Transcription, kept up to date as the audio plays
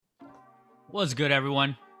What's good,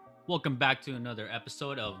 everyone? Welcome back to another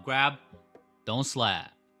episode of Grab, Don't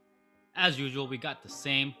Slap. As usual, we got the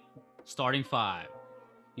same starting five.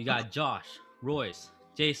 You got Josh, Royce,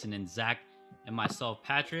 Jason, and Zach, and myself,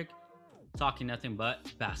 Patrick, talking nothing but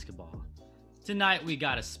basketball. Tonight, we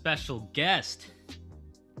got a special guest.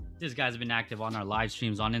 This guy's been active on our live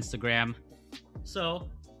streams on Instagram, so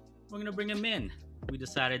we're gonna bring him in. We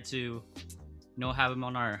decided to, have him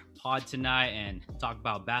on our pod tonight and talk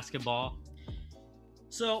about basketball.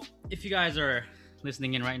 So, if you guys are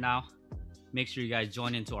listening in right now, make sure you guys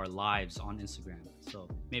join into our lives on Instagram. So,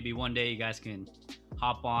 maybe one day you guys can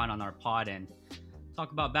hop on our pod and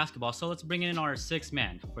talk about basketball. So, let's bring in our sixth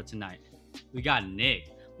man for tonight. We got Nick.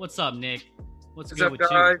 What's up, Nick? What's good up, with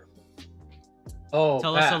guys? you?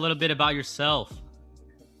 Tell us a little bit about yourself.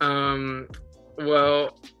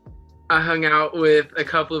 Well, I hung out with a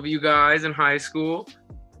couple of you guys in high school,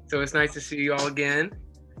 so it's nice to see you all again.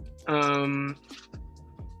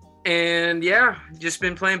 And yeah, just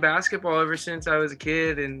been playing basketball ever since I was a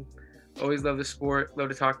kid, and always love the sport. Love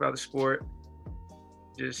to talk about the sport.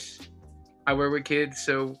 I work with kids,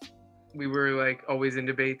 so we were like always in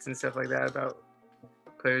debates and stuff like that about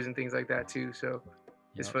players and things like that too. So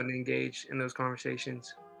it's fun to engage in those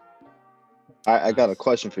conversations. I got a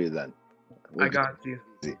question for you then. I got you.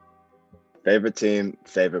 Favorite team,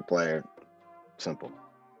 favorite player. Simple.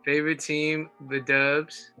 Favorite team, the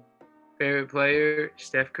Dubs. Favorite player,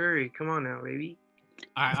 Steph Curry. Come on now, baby.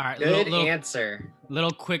 All right. Good answer.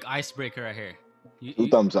 Little quick icebreaker right here. Two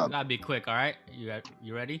thumbs up. Gotta be quick, all right?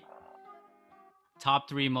 You ready? Top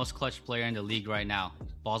 3 most clutch player in the league right now.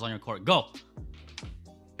 Ball's on your court. Go.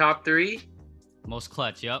 Top 3? Most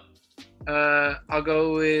clutch, yep. I'll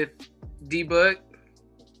go with D-Book.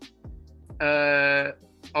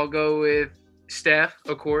 I'll go with Steph,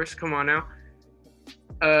 of course. Come on now.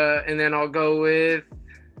 And then I'll go with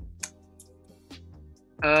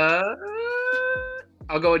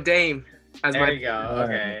I'll go with Dame. There you go.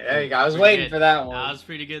 Okay, there you go. I was waiting for that one. That was a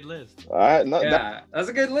pretty good list. All right, that's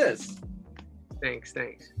a good list. Thanks.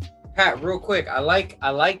 Pat, real quick, I like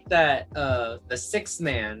that the sixth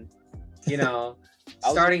man,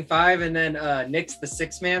 starting five, and then Nick's the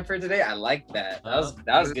sixth man for today. I like that. That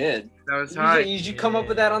was good. That was high. Did you come up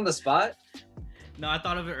with that on the spot? No, I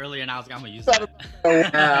thought of it earlier, and I was gonna use that.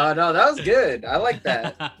 Yeah, no, that was good. I like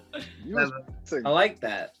that. I like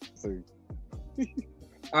that.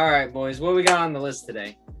 All right, boys, what we got on the list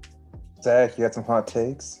today? Zach, you got some hot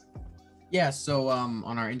takes? Yeah, so on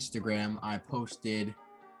our Instagram, I posted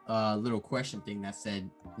a little question thing that said,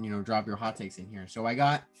 drop your hot takes in here. So I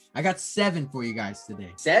got 7 for you guys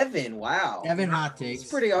today. 7, wow. 7 hot takes.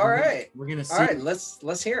 That's pretty all right. We're gonna see. All right,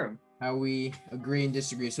 let's hear them. How we agree and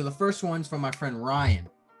disagree. So the first one's from my friend Ryan,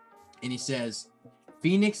 and he says,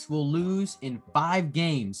 Phoenix will lose in 5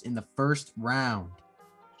 games in the first round.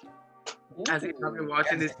 I think I've been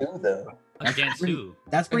watching this. Against who?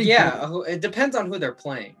 That's pretty. Yeah, it depends on who they're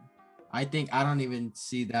playing. I don't even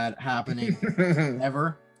see that happening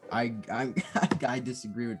ever. I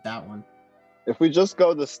disagree with that one. If we just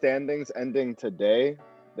go the standings ending today,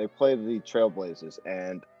 they play the Trailblazers,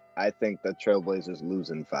 and I think the Trailblazers lose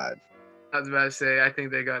in 5. I was about to say, I think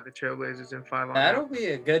they got the Trailblazers in 5 on That'll be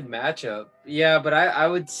a good matchup. Yeah, but I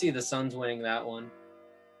would see the Suns winning that one.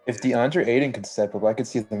 If DeAndre Ayton could step up, I could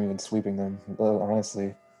see them even sweeping them,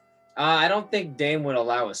 honestly. I don't think Dame would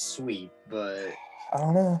allow a sweep, but... I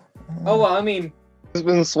don't know. Oh, well, I mean... He's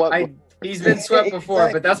been swept. He's been swept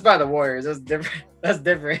before, but that's by the Warriors. That's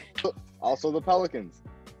different. Also the Pelicans.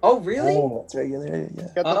 Oh, really? Oh, that's regular,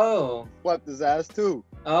 yeah. Swept his ass too.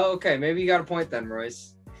 Oh, okay. Maybe you got a point then,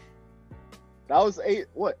 Royce. That was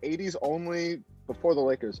 80's only, before the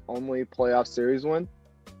Lakers, only playoff series win.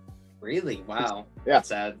 Really? Wow. Yeah. That's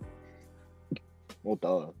sad. Well,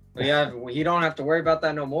 duh. But yeah, you don't have to worry about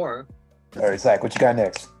that no more. All right, Zach, what you got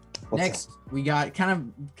next? Next, we got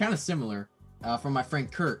kind of similar from my friend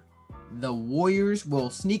Kurt. The Warriors will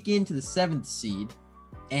sneak into the 7th seed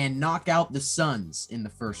and knock out the Suns in the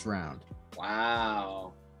first round.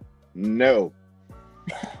 Wow. No.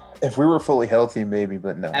 If we were fully healthy, maybe,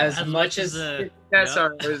 but no. As much as I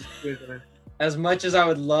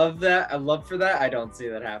would love for that, I don't see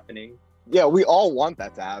that happening. Yeah, we all want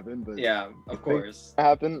that to happen, but yeah, of course.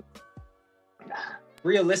 Happen.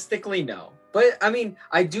 Realistically, no. But I mean,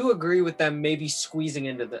 I do agree with them maybe squeezing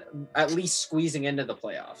into the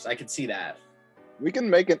playoffs. I could see that. We can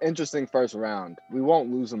make an interesting first round. We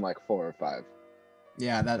won't lose in like 4 or 5.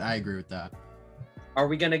 Yeah, I agree with that. Are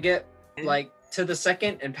we gonna get like to the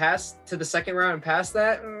second round and past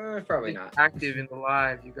that? Probably not. Active in the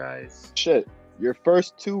live, you guys. Shit, your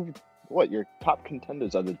first 2, your top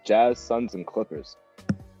contenders are the Jazz, Suns, and Clippers.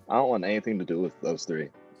 I don't want anything to do with those three.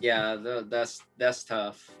 Yeah, that's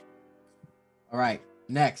tough. All right,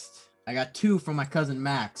 next. I got 2 from my cousin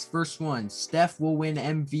Max. First one, Steph will win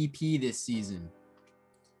MVP this season.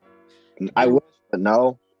 I wish, but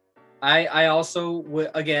no. I also would,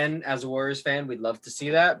 again, as a Warriors fan, we'd love to see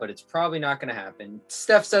that, but it's probably not going to happen.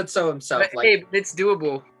 Steph said so himself. But, hey, it's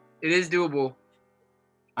doable. It is doable.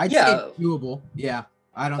 I'd Yeah. say doable. Yeah.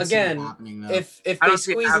 I don't see it Again, happening though. if I they don't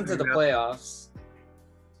see it squeeze into the happening, though. playoffs,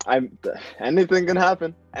 Anything can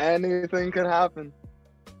happen. Anything can happen.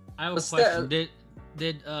 I have a But question. Steph-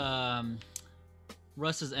 Did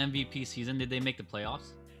Russ's MVP season? Did they make the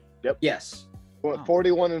playoffs? yes. Wow.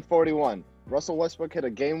 41 and 41. Russell Westbrook hit a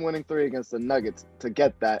game-winning 3 against the Nuggets to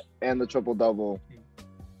get that and the triple-double.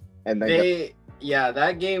 And then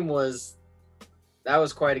That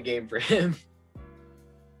was quite a game for him.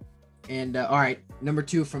 And all right, number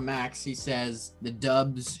 2 from Max. He says the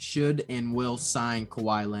Dubs should and will sign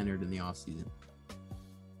Kawhi Leonard in the offseason.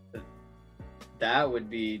 That would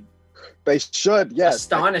be they should, yes.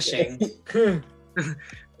 astonishing.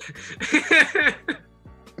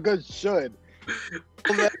 Good should.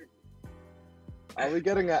 Are we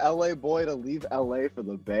getting an LA boy to leave LA for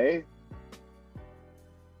the Bay?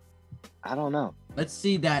 I don't know. Let's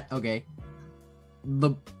see that. Okay.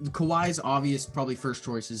 The Kawhi's obvious, probably first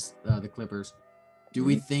choice is the Clippers. Do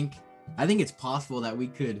we think? I think it's possible that we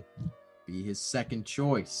could be his second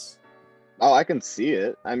choice. Oh, I can see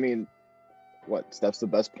it. I mean, what? Steph's the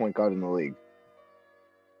best point guard in the league.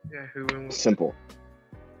 Yeah, who wins? Simple.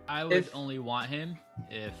 I would If- only want him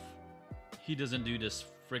if he doesn't do this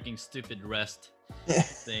freaking stupid rest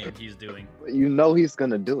thing he's doing. You know he's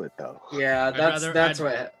gonna do it though. Yeah, I'd that's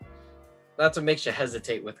rather- what makes you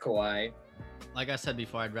hesitate with Kawhi. Like I said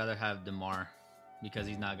before, I'd rather have DeMar because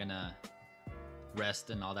he's not gonna rest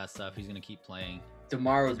and all that stuff. He's gonna keep playing.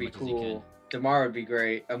 DeMar would As be much as he cool. DeMar would be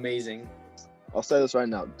great, amazing. I'll say this right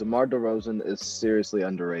now: DeMar DeRozan is seriously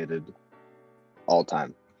underrated, all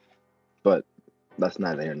time. But that's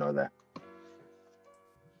neither here nor there.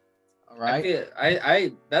 All right.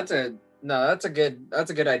 That's a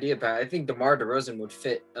good idea, Pat. I think DeMar DeRozan would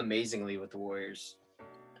fit amazingly with the Warriors.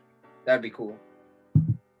 That'd be cool.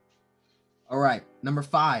 All right. Number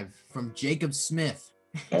 5 from Jacob Smith.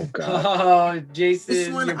 Oh god, Oh, Jason, This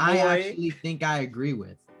one your I boy. actually think I agree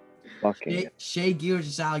with. fucking Shea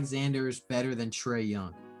Gilgeous-Alexander is better than Trey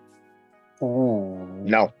Young. Ooh.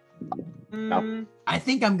 no. Mm, I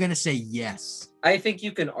think I'm gonna say yes. I think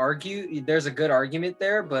you can argue. There's a good argument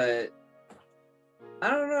there, but I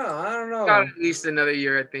don't know. Got at least another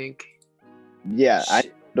year, I think. Yeah, I Sh-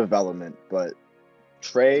 development, but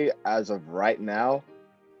Trey, as of right now,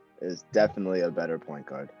 is definitely a better point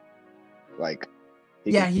guard. Like,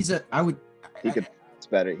 Yeah, can, he could pass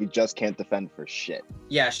better. He just can't defend for shit.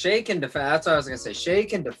 Yeah, Shea can defend. That's what I was gonna say. Shea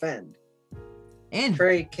can defend. And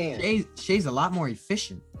Trey can't. Shea's a lot more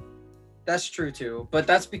efficient. That's true too. But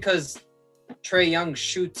that's because Trey Young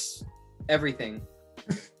shoots everything.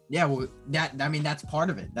 Yeah, well, that's part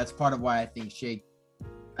of it. That's part of why I think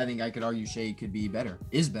I could argue Shea could be better.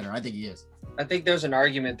 Is better. I think he is. I think there's an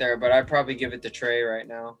argument there, but I'd probably give it to Trey right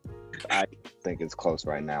now. I think it's close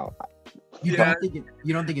right now. You Yeah.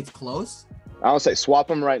 don't think it's close? I would say swap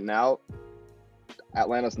them right now.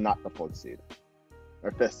 Atlanta's not the 4th seed.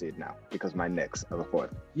 Or 5th seed now, because my Knicks are the 4th.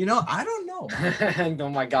 You know, I don't know. Oh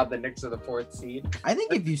my God, the Knicks are the 4th seed. I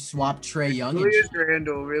think if you swap Trey Young and Julius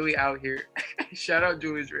Randle really out here. Shout out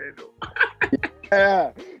Julius Randle.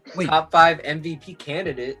 Yeah. wait, Top 5 MVP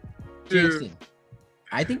candidate. Dude. Jason,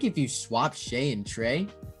 I think if you swap Shea and Trey,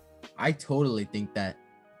 I totally think that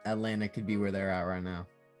Atlanta could be where they're at right now.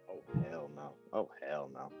 Oh hell no. Oh hell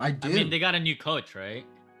no. I do. I mean, they got a new coach, right?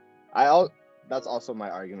 That's also my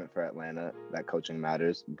argument for Atlanta, that coaching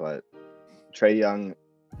matters, but Trey Young,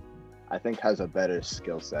 I think, has a better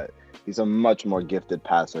skill set. He's a much more gifted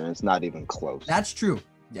passer, and it's not even close. That's true.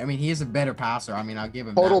 I mean, he is a better passer. I mean, I'll give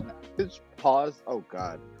him Total that. pause. Oh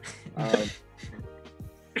god.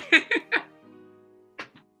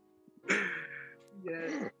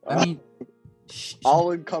 Yeah. I mean,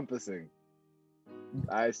 all encompassing.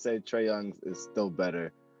 I say Trey Young is still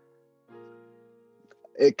better.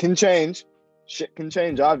 It can change. Shit can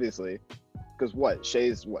change, obviously. Because what?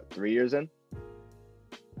 Shea's 3 years in?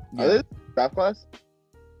 yeah, Are they draft class?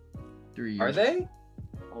 3 years. Are they?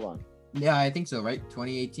 Hold on. Yeah, I think so. Right,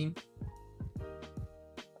 2018.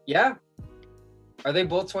 Yeah. Are they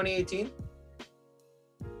both 2018?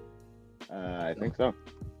 I think so.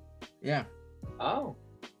 Yeah. Oh.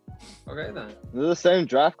 Okay then. They're the same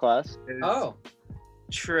draft class. Oh.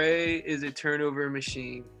 Trey is a turnover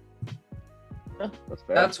machine. That's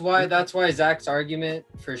fair. That's why Zach's argument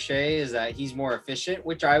for Shea is that he's more efficient,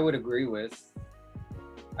 which I would agree with.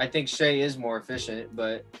 I think Shea is more efficient,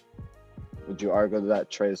 but Would you argue that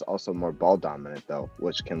Trey is also more ball dominant though,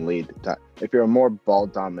 which can lead to, if you're a more ball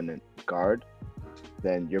dominant guard,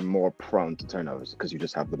 then you're more prone to turnovers because you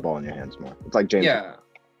just have the ball in your hands more. It's like James yeah.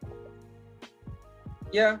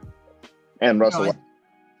 and No, Russell.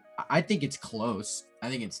 I think it's close. I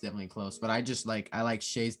think it's definitely close, but I like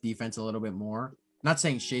Shea's defense a little bit more. Not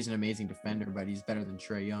saying Shea's an amazing defender, but he's better than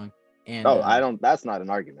Trae Young. And I don't. That's not an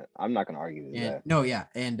argument. I'm not going to argue with and that. no, yeah,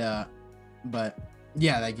 and but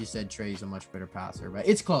yeah, like you said, Trey's a much better passer, but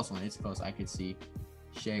it's close one. It's close. I could see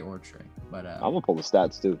Shea or Trae, but I'm gonna pull the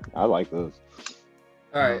stats too. I like those.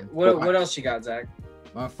 All right. What else you got, Zach?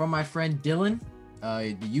 from my friend Dylan,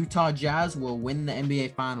 the Utah Jazz will win the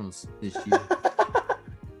NBA Finals this year.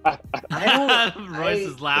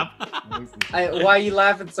 Royce's laugh. Why are you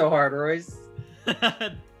laughing so hard, Royce?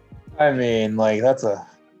 I mean, like that's not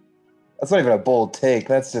even a bold take.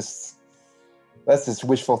 That's just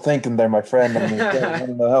wishful thinking there, my friend. I mean, I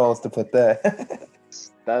don't know how else to put that.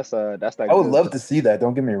 That's that. I would love to see that.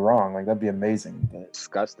 Don't get me wrong. Like that'd be amazing. But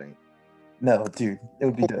Disgusting. no, dude, it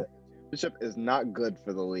would be the Championship is not good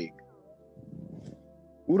for the league.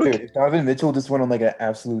 dude. If Donovan Mitchell just went on like an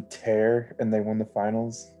absolute tear and they won the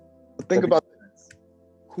finals. Think about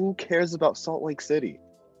who cares about Salt Lake City?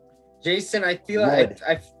 Jason, I feel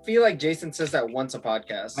like Jason says that once a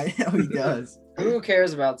podcast. I know he does. Who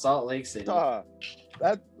cares about Salt Lake City?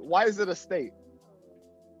 Why is it a state?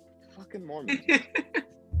 Fucking Mormons.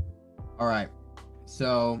 All right,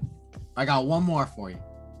 so I got one more for you.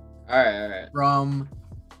 All right. From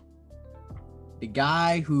the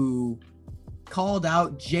guy who called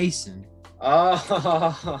out Jason.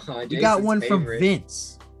 Oh, You got one from favorite.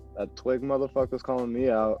 Vince. That twig motherfucker's calling me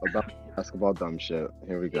out about basketball dumb shit.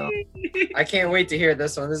 Here we go. I can't wait to hear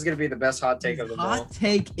this one. This is gonna be the best hot take of them all. Hot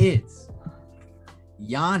take is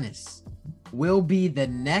Giannis will be the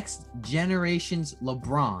next generation's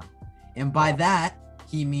LeBron. And by that,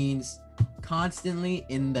 he means constantly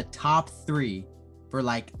in the top 3 for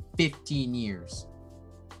like 15 years.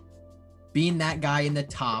 Being that guy in the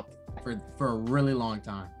top for a really long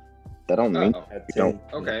time. That don't mean Uh-oh. you don't.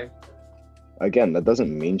 Okay. Again, that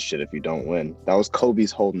doesn't mean shit if you don't win. That was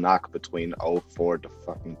Kobe's whole knock between 04 to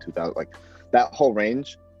fucking 2000. Like that whole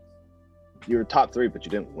range, you were top 3, but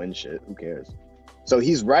you didn't win shit. Who cares? So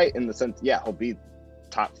he's right in the sense, yeah, he'll be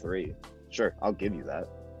top 3. Sure, I'll give you that.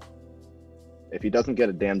 If he doesn't get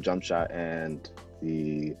a damn jump shot and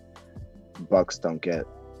the Bucks don't get,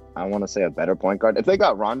 I want to say, a better point guard. If they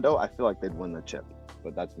got Rondo, I feel like they'd win the chip.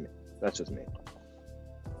 But that's me. That's just me.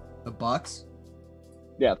 The Bucks.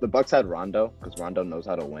 Yeah, if the Bucks had Rondo, because Rondo knows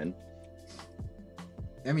how to win.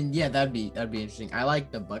 I mean, yeah, that'd be interesting. I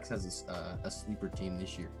like the Bucks as a sleeper team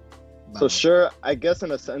this year. So sure, I guess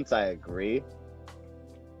in a sense I agree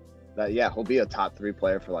that yeah, he'll be a top 3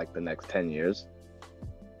 player for like the next 10 years.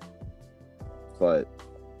 But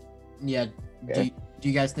Yeah. Okay. Do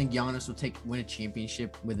you guys think Giannis will win a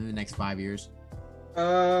championship within the next 5 years?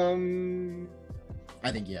 Um.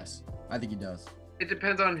 I think yes. I think he does. It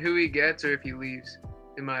depends on who he gets or if he leaves,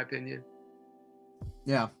 in my opinion.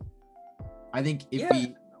 Yeah. I think Yeah.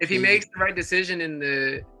 If he makes the right decision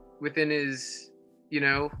within his,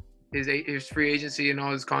 his free agency and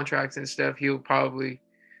all his contracts and stuff, he'll probably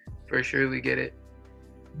for surely get it.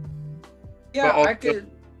 Yeah, But also- I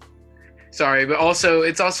could. Sorry, but also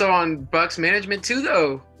it's also on Bucks management too,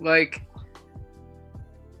 though. Like,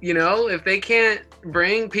 if they can't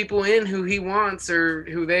bring people in who he wants or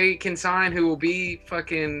who they can sign who will be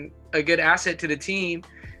fucking a good asset to the team,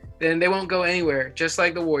 then they won't go anywhere. Just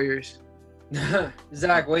like the Warriors.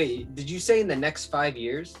 Zach, wait. Did you say in the next 5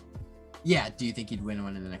 years? Yeah. Do you think he'd win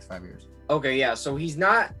one in the next 5 years? Okay, yeah. So he's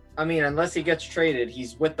not. I mean, unless he gets traded,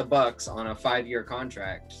 he's with the Bucks on a 5-year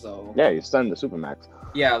contract. So yeah, you send the Supermax.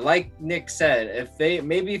 yeah, like Nick said, if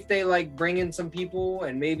they like bring in some people,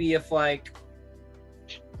 and maybe if like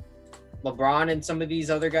LeBron and some of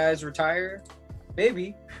these other guys retire,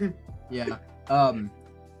 maybe. Yeah.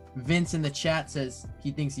 Vince in the chat says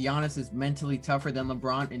he thinks Giannis is mentally tougher than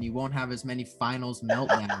LeBron and he won't have as many finals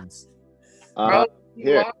meltdowns. Bro,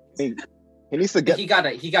 Here, he needs to get He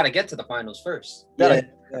gotta get to the finals first. Yeah,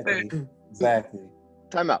 exactly.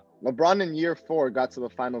 time out. LeBron in year 4 got to the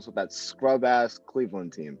finals with that scrub ass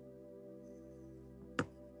Cleveland team.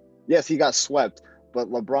 Yes, he got swept, but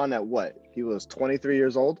LeBron at what? He was 23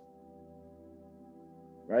 years old,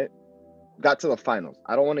 right? Got to the finals.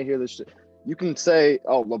 I don't want to hear this shit. You can say,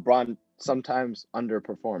 oh, LeBron sometimes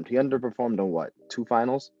underperformed. He underperformed in what? 2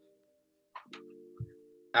 finals?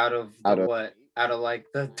 Out of like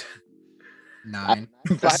the 9.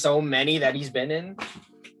 There's so many that he's been in.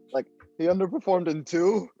 He underperformed in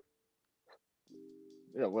 2.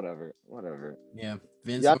 Yeah, whatever. Yeah,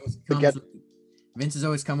 Vince. Yeah, Always forget- Vince is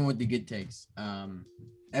always coming with the good takes.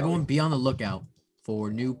 Everyone, be on the lookout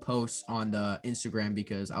for new posts on the Instagram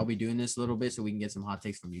because I'll be doing this a little bit so we can get some hot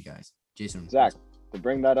takes from you guys. Jason, Zach, to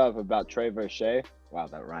bring that up about Trey versus Shea. Wow,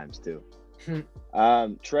 that rhymes too.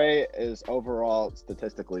 Trey is overall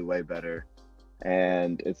statistically way better,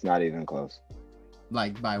 and it's not even close.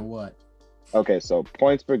 like by what? Okay, so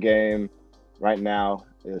points per game right now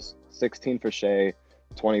is 16 for Shea,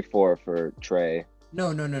 24 for Trey. No.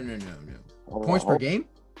 Hold Points on, per hold- game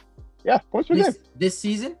Yeah, points per game. this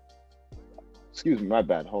season? Excuse me, my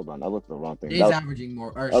bad. Hold on, I looked at the wrong thing. She's That was- averaging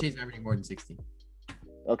more, or Okay. she's averaging more than 16.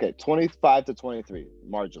 Okay, 25 to 23,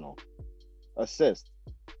 marginal. Assist,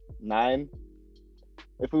 9.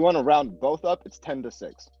 If we want to round both up, it's 10 to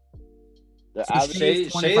 6. The So average Shea- Shea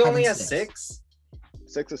 25 only and has 6. 6.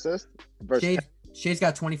 6 assists versus Shea, 10. Shay's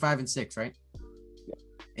got 25 and 6, right? Yeah.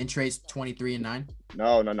 And Trey's 23 and 9.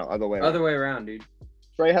 No, other way around. Other way around, dude.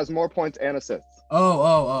 Trey has more points and assists.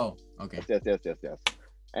 Oh. Okay. Yes.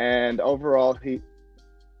 And overall, he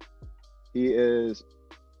is.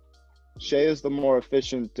 Shea is the more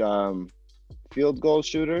efficient field goal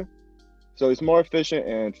shooter, so he's more efficient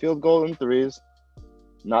in field goal and threes,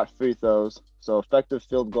 not free throws. So effective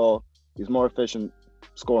field goal, he's more efficient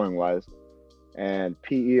scoring wise, and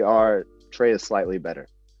PER Trey is slightly better.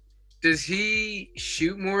 Does he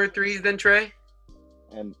shoot more threes than Trey?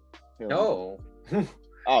 And No.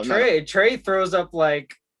 oh Trey throws up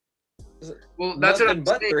like Well, that's what nothing I'm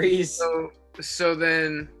but saying. threes. So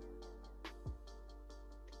then,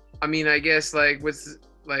 I mean, I guess like what's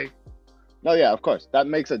like No, yeah, of course. That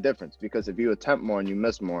makes a difference because if you attempt more and you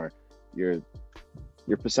miss more, your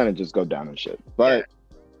percentages go down and shit. But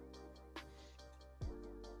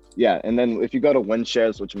yeah, and then if you go to win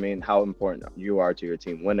shares, which mean how important you are to your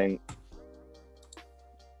team winning,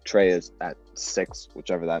 Trey is at 6,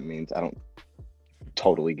 whichever that means. I don't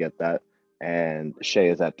totally get that. And Shea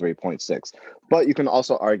is at 3.6. But you can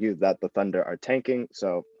also argue that the Thunder are tanking,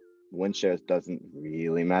 so win shares doesn't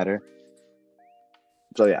really matter.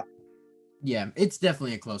 So yeah. Yeah, it's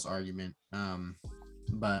definitely a close argument.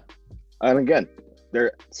 But And again,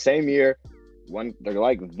 they're same year. One, they're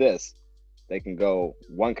like this. They can go.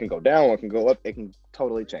 One can go down. One can go up. It can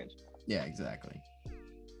totally change. yeah, exactly.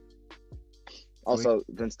 Also,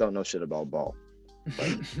 Vince don't know shit about ball.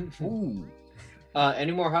 Ooh.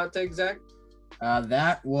 Any more hot takes, Zach?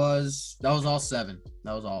 That was all 7.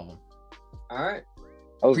 That was all of them. All right.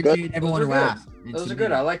 That was good. Appreciate everyone Those who are good. asked. and Those are good.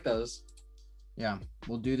 submitted. I like those. Yeah,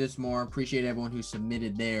 we'll do this more. Appreciate everyone who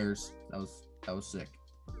submitted theirs. That was sick.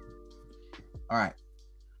 All right.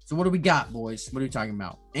 So what do we got, boys? What are we talking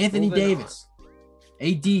about? Anthony Moving Davis.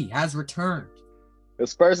 AD has returned.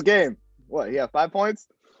 His first game. What? He had 5 points.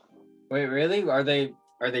 Wait, really? Are they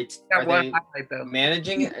got are one they highlight though.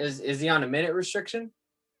 managing it? Is he on a minute restriction?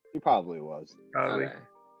 He probably was. Probably. Okay.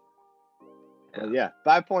 But yeah,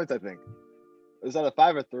 5 points. I think. Was that a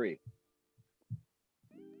 5 or 3?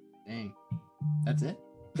 Dang. That's it?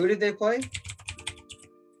 Who did they play?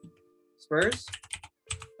 Spurs?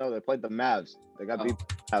 No, they played the Mavs. They got Oh. beat by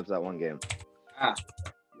the Mavs that one game.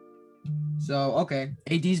 So, okay.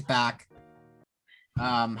 AD's back.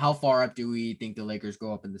 How far up do we think the Lakers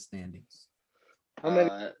go up in the standings? How many?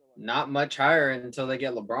 Not much higher until they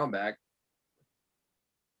get LeBron back.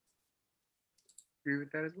 Agree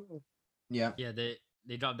with that as well. Yeah. Yeah, they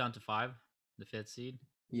dropped down to 5, the 5th seed.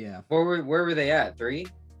 Yeah. Where were they at? 3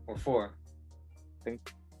 or 4? 3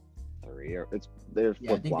 or they're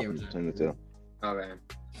Yeah, I flip think they flopping were between the two. Okay.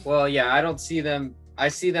 Well, yeah, I don't see them. I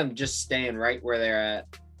see them just staying right where they're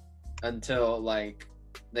at until like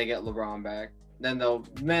they get LeBron back. Then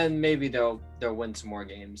maybe they'll win some more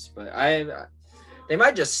games. But they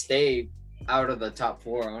might just stay out of the top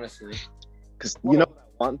 4, honestly. Because you know what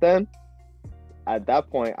I want then? At that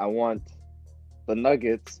point, I want the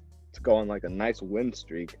Nuggets to go on like a nice win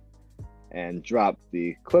streak and drop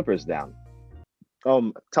the Clippers down.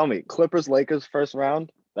 Tell me, Clippers Lakers first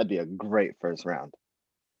round? That'd be a great first round.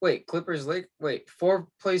 Wait, Clippers Lake. Wait, 4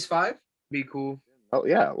 plays 5? Be cool. Oh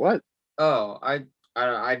yeah, what? Oh, I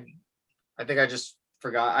think I just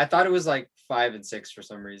forgot. I thought it was like 5 and 6 for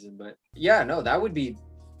some reason, but yeah, no, that would be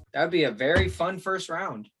a very fun first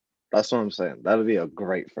round. That's what I'm saying. That'd be a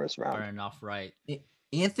great first round. Starting off right.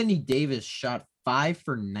 Anthony Davis shot 5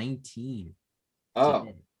 for 19. Oh,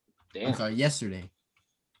 today. damn. I'm sorry, yesterday.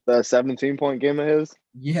 The 17-point game of his.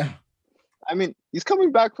 Yeah. I mean, he's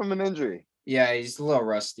coming back from an injury. Yeah, he's a little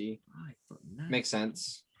rusty. 5 for 19. Makes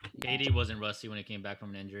sense. KD wasn't rusty when he came back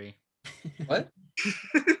from an injury. What?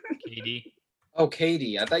 KD. Oh,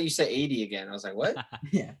 KD. I thought you said 80 again. I was like, what?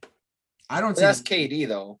 Yeah. I don't But see. that's The, KD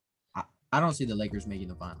though. I don't see the Lakers making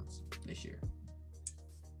the finals this year.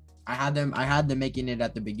 I had them making it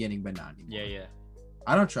at the beginning, but not anymore. Yeah.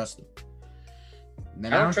 I don't trust them.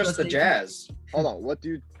 Man, I don't trust the AD. Jazz. Hold on. What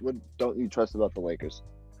don't you trust about the Lakers?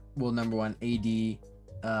 Well, number one,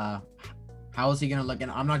 AD. How is he gonna look? And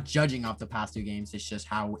I'm not judging off the past 2 games. It's just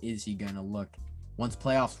how is he gonna look once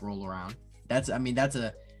playoffs roll around? That's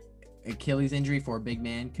a Achilles injury for a big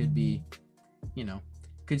man could be,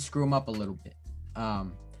 could screw him up a little bit.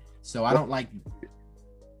 So I don't like.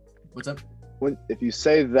 What's up? If you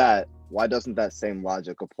say that, why doesn't that same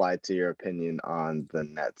logic apply to your opinion on the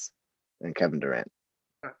Nets and Kevin Durant?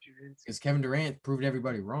 Because Kevin Durant proved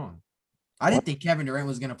everybody wrong. I didn't think Kevin Durant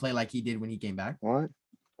was gonna play like he did when he came back. What?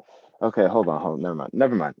 Okay, hold on.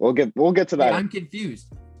 Never mind. We'll get to that. Yeah, I'm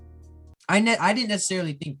confused. I didn't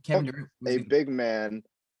necessarily think Kevin Durant was A big man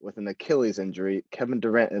with an Achilles injury. Kevin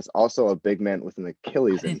Durant is also a big man with an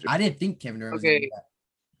Achilles injury. I didn't think Kevin Durant was Okay.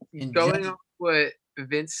 gonna do that. Going off what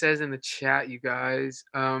Vince says in the chat, you guys,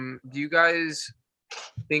 do you guys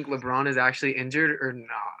think LeBron is actually injured or not?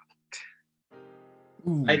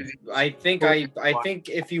 Ooh. I think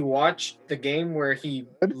if you watch the game where he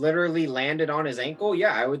literally landed on his ankle,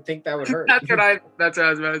 yeah, I would think that would hurt. That's what I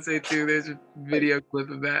was about to say too. There's a video clip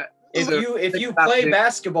of that. If you play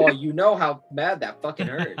basketball, you know how bad that fucking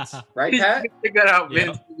hurts, right, Pat? Check that out, Yeah.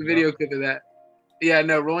 Vince. The video clip of that. Yeah,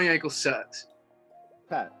 no, rolling ankle sucks.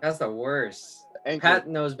 Pat, That's the worst. ankle, Pat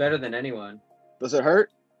knows better than anyone. does it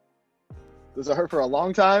hurt? Does it hurt for a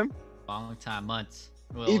long time? Long time, months.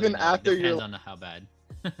 Well, Even after depends you're- on how bad.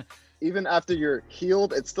 Even after you're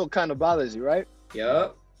healed, it still kind of bothers you, right?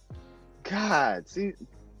 Yup. God, see.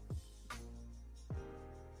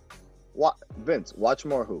 Vince, watch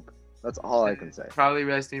more hoop. That's all I can say. Probably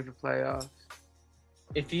resting for playoffs.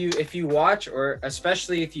 If you watch, or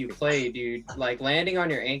especially if you play, dude, like landing on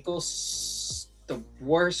your ankles, the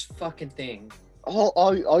worst fucking thing.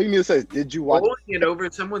 All you need to say is, did you watch? Rolling it over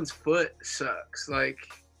someone's foot sucks. Like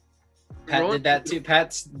Pat rolling- did that too.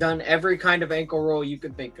 Pat's done every kind of ankle roll you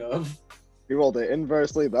could think of. He rolled it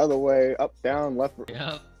inversely, the other way, up, down, left.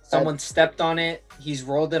 Yep. Someone stepped on it. He's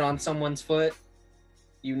rolled it on someone's foot.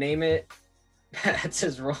 You name it. Pat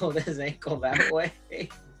just rolled his ankle that way.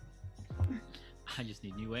 I just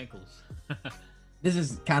need new ankles. This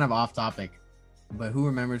is kind of off topic, but who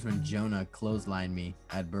remembers when Jonah clotheslined me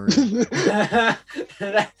at Bird?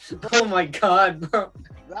 Oh my god, bro.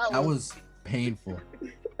 That was painful.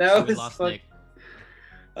 That We was lost fun. Nick.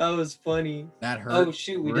 That was funny. That hurt Oh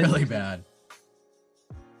shoot, we really didn't. bad.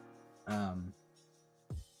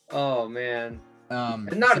 Oh man. So-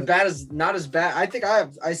 Not as bad. I think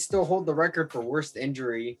I still hold the record for worst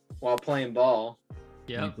injury while playing ball.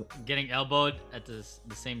 Yep. Getting elbowed at the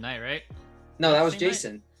same night, right? No, that was Same night?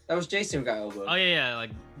 Jason. That was Jason who got elbowed. Oh yeah. Like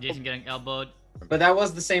Jason getting elbowed. But that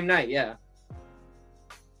was the same night, yeah.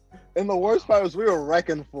 And the worst part was we were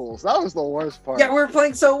wrecking fools. That was the worst part. Yeah, we were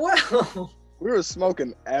playing so well. We were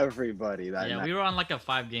smoking everybody that Yeah, night. we were on like a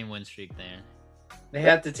 5-game win streak there. They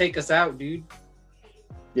had to take us out, dude.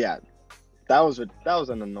 Yeah, that was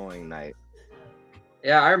an annoying night.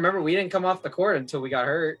 Yeah, I remember we didn't come off the court until we got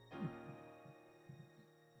hurt.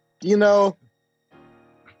 You know,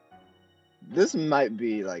 this might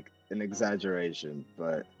be like an exaggeration,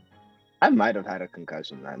 but I might have had a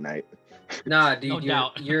concussion that night. Nah, dude, No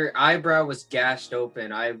doubt. your eyebrow was gashed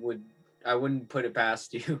open. I wouldn't put it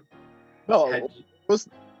past you. No, Had-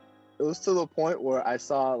 it was to the point where I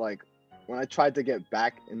saw, like, when I tried to get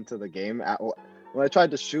back into the game, when I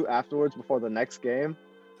tried to shoot afterwards before the next game,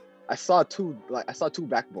 I saw two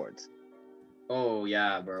backboards. Oh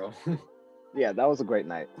yeah, bro. Yeah, that was a great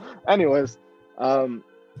night. Anyways,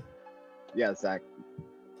 yeah, Zach,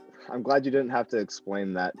 I'm glad you didn't have to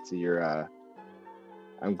explain that to your.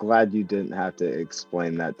 I'm glad you didn't have to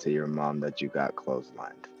explain that to your mom that you got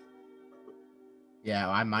clotheslined. Yeah,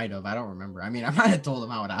 I might have. I don't remember. I mean, I might have told him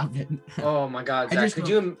how it happened. Oh my God, I Zach, just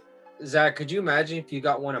could you imagine if you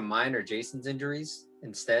got one of mine or Jason's injuries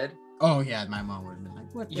instead? Oh yeah, my mom would have been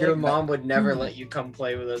like, "What?" Your mom would never Hmm. let you come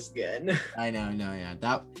play with us again. I know, no, yeah.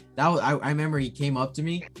 That was. I remember he came up to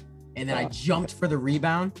me, and then I jumped for the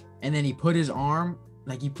rebound, and then he put his arm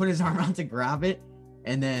out to grab it,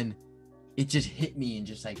 and then it just hit me and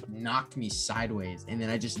just like knocked me sideways, and then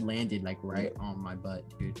I just landed like right on my butt,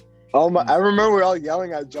 dude. Oh my! I remember we were all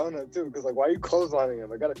yelling at Jonah too, because like, why are you clotheslining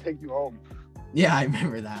him? I gotta take you home. Yeah, I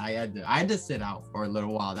remember that. I had to sit out for a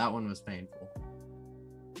little while. That one was painful.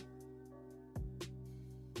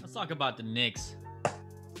 Let's talk about the Knicks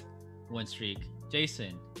win streak.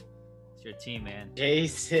 Jason, it's your team, man.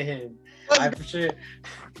 Jason, I'm sure.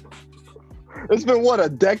 It's been what, a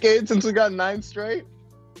decade since we got 9 straight?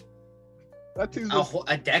 That team's been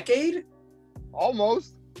A decade?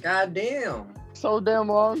 almost God damn. so damn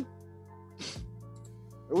long.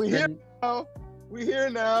 We here Then now. We here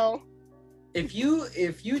now. if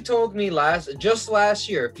you told me last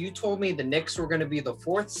year, if you told me the Knicks were going to be the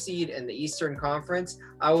 4th seed in the Eastern Conference,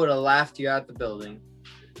 I would have laughed you out the building.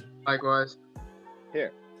 Likewise.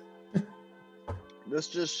 Here. This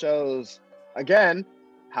just shows again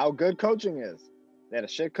how good coaching is. They had a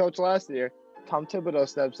shit coach last year. Tom Thibodeau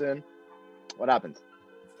steps in. What happens?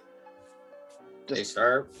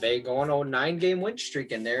 They go on a 9-game win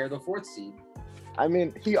streak and they're the 4th seed. I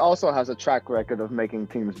mean, he also has a track record of making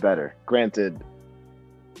teams better. Granted,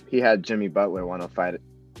 he had Jimmy Butler want to fight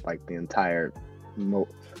like the entire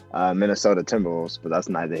Minnesota Timberwolves, but that's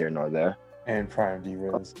neither here nor there. And prime D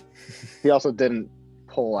Rose. He also didn't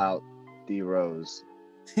pull out D Rose,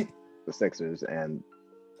 the Sixers, and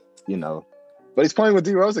but he's playing with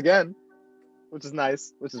D Rose again, which is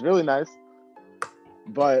nice, which is really nice.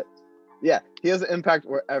 But yeah, he has an impact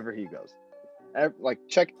wherever he goes.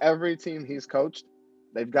 Check every team he's coached,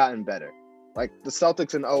 they've gotten better. Like the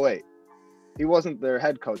Celtics in 08. He wasn't their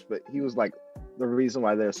head coach, but he was like the reason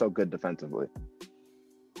why they're so good defensively.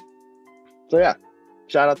 So yeah,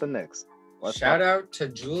 shout out the Knicks. Shout out to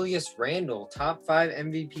Julius Randle, top 5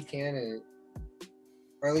 MVP candidate.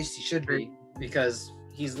 Or at least he should be, because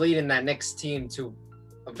he's leading that Knicks team to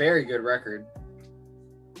a very good record.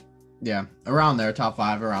 Yeah, around there, top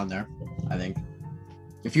 5, around there, I think.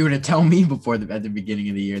 If you were to tell me at the beginning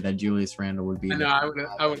of the year that Julius Randle would be, I know I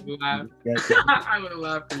would have laughed. I would have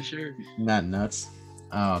laughed for sure. not nuts.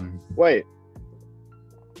 Wait,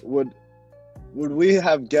 would we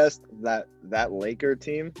have guessed that Laker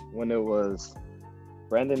team when it was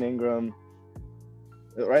Brandon Ingram?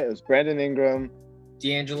 Right, it was Brandon Ingram,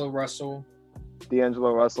 D'Angelo Russell,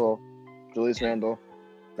 Julius Randle.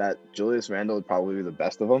 That Julius Randle would probably be the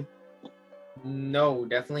best of them. No,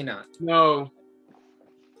 definitely not. No.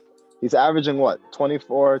 He's averaging what?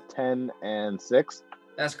 24, 10, and 6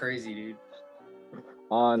 That's crazy, dude.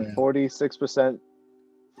 on Yeah. 46%,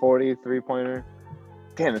 43-pointer.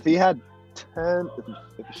 Damn, if he had 10,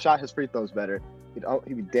 if he shot his free throws better,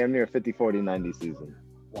 he'd be damn near a 50-40-90 season.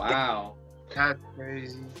 Wow. That's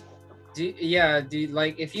crazy. Dude,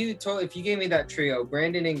 like if you gave me that trio,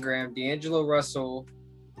 Brandon Ingram, D'Angelo Russell,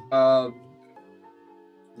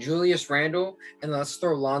 Julius Randle, and let's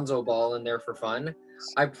throw Lonzo Ball in there for fun,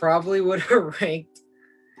 I probably would have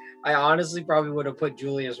I honestly probably would have put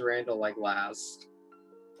Julius Randle like last.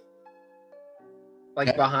 Like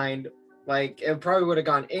Yeah. behind, like it probably would have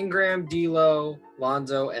gone Ingram, D'Lo,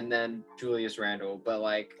 Lonzo, and then Julius Randle. But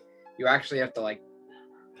like you actually have to like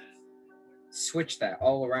switch that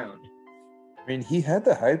all around. I mean, he had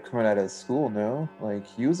the hype coming out of school, no? Like,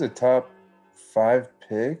 he was a top 5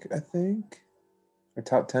 pick, I think? Or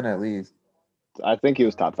top 10 at least. I think he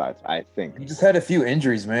was top 5. I think. He just had a few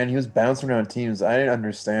injuries, man. He was bouncing around teams. I didn't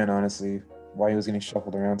understand, honestly, why he was getting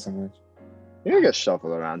shuffled around so much. He didn't get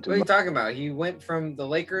shuffled around too What are you much. talking about? He went from the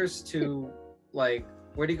Lakers to like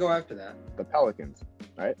where'd he go after that? The Pelicans.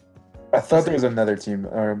 I thought there was another team,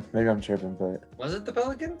 or maybe I'm tripping, but Was it the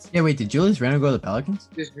Pelicans? Yeah, wait, did Julius Randle go to the Pelicans?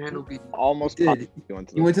 This Randle be Almost He did. positive he went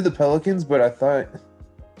to he went to the Pelicans, but I thought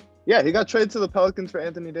Yeah, he got traded to the Pelicans for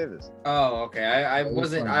Anthony Davis. Oh, okay. I Oh,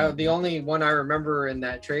 wasn't. fine. The only one I remember in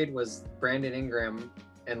that trade was Brandon Ingram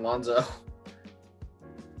and Lonzo.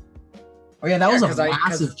 Oh yeah, that Yeah, was 'cause a I-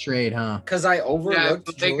 massive 'cause- trade, huh? Because I overlooked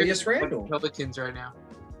the Lakers Julius are like Randle. the Pelicans right now.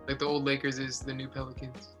 Like the old Lakers is the new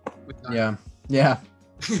Pelicans. With Yeah, yeah.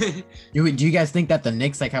 Do you guys think that the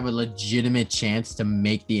Knicks like have a legitimate chance to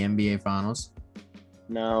make the NBA Finals?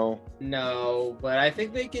 No. No, but I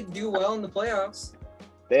think they could do well in the playoffs.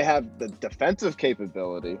 They have the defensive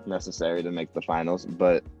capability necessary to make the finals,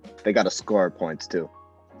 but they got to score points too.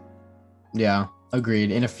 Yeah,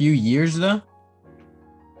 agreed. In a few years, though.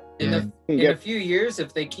 In, Yeah. a, You in can a few years,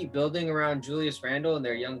 if they keep building around Julius Randle and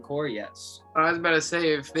their young core, yes. I was about to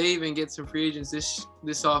say if they even get some free agents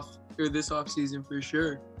this off season for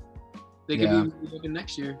sure, they could Yeah. be looking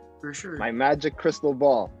next year for sure. My magic crystal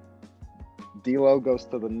ball. D'Lo goes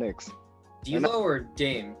to the Knicks. D'Lo or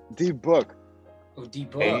Dame? D Book Oh,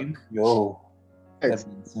 D-Book. yo, Knicks that's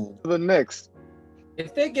insane. to the Knicks.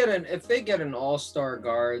 If they get an all-star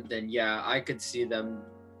guard, then yeah, I could see them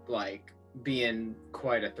like being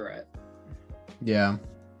quite a threat. Yeah.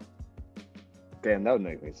 Damn, that would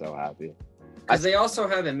make me so happy. Because they also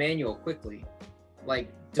have Emmanuel quickly. Like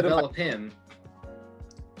develop him.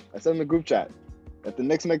 I said in the group chat, if the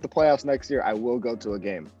Knicks make the playoffs next year, I will go to a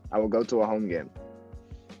game. I will go to a home game.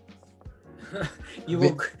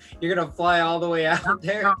 You're gonna fly all the way out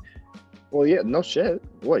there. Well, yeah, no shit.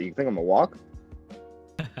 What, you think I'm gonna walk?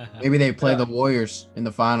 Maybe they play the Warriors in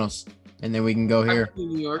the finals, and then we can go here.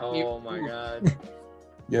 New York. Oh my god.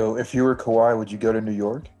 Yo, if you were Kawhi, would you go to New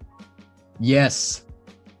York? Yes.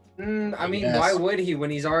 I mean, Yes. why would he when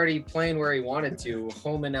he's already playing where he wanted to,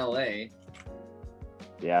 home in LA?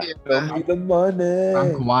 Yeah. Show me the money.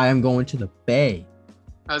 I'm Kawhi. I'm going to the Bay.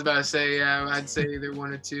 I was about to say, yeah, I'd say either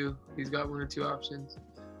one or two. He's got one or two options.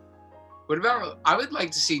 What about? I would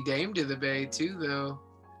like to see Dame to the Bay too, though.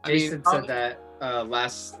 Jason probably- said that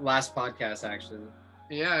last podcast actually.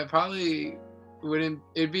 Yeah, it probably wouldn't.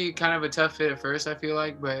 It'd be kind of a tough fit at first, I feel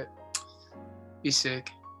like, but be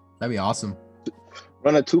sick. That'd be awesome.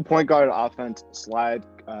 Run a 2-point guard offense, slide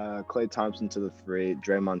Klay Thompson to the 3,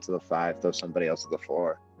 Draymond to the 5, throw somebody else to the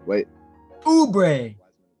 4. Wait, Oubre.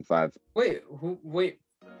 5. Wait,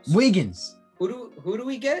 Wiggins. who do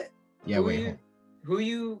we get? Yeah, who wait. Who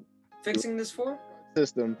you fixing this for?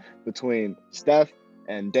 System between Steph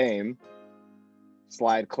and Dame.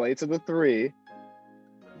 Slide Klay to the 3,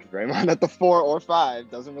 Draymond at the 4 or 5,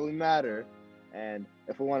 doesn't really matter. And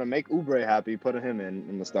if we want to make Oubre happy, put him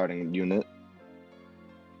in the starting unit.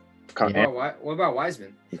 Yeah. What about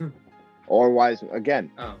Wiseman? Or Wiseman. Again,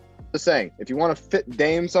 Oh, just saying, if you want to fit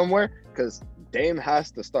Dame somewhere, because Dame has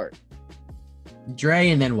to start. Dre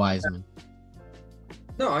and then Wiseman.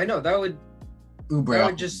 no, I know that would Oubre.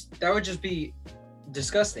 that would just be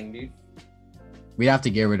disgusting, dude. We'd have to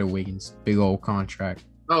get rid of Wiggins. Big old contract.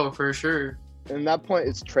 Oh, for sure. And at that point,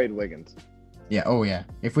 it's trade Wiggins. Yeah. Oh yeah.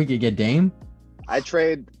 If we could get Dame. I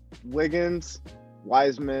trade Wiggins,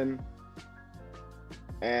 Wiseman,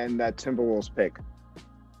 and that Timberwolves pick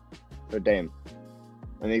for Dame.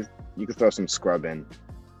 And you could throw some scrub in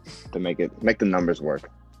to make the numbers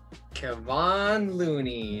work. Kevon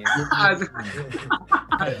Looney.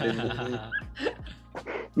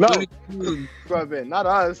 No, scrub in, not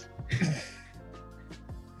us.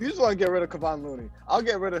 You just want to get rid of Kevon Looney. I'll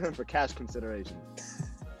get rid of him for cash consideration.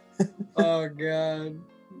 Oh god.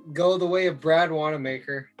 Go the way of Brad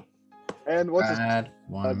Wanamaker. And what's his Brad,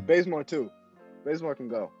 one. Bazemore too. Bazemore can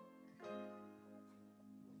go.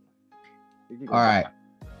 He can go. All right.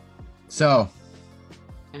 So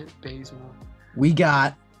And Bazemore. we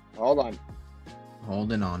got. Hold on.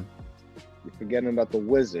 Holding on. You're forgetting about the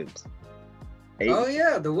Wizards. 8. Oh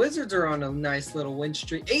yeah, the Wizards are on a nice little win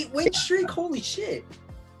streak. 8-win streak. Holy shit.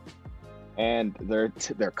 And they're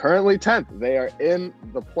currently 10th. They are in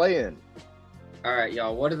the play-in. All right,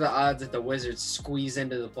 y'all. What are the odds that the Wizards squeeze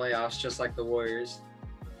into the playoffs just like the Warriors?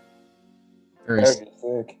 Very That'd be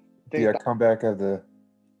sick. Be Think a comeback for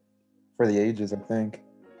the ages, I think.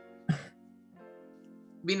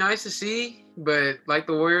 Be nice to see, but like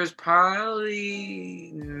the Warriors,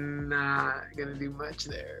 probably not gonna do much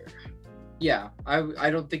there. Yeah, I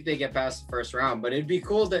don't think they get past the first round, but it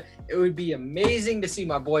would be amazing to see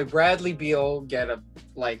my boy Bradley Beal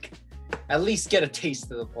at least get a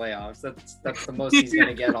taste of the playoffs. That's the most he's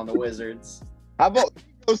gonna get on the Wizards. How about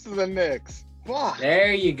goes to the Knicks? Fuck.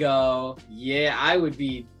 There you go. Yeah, I would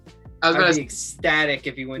be I was I'd gonna be say, ecstatic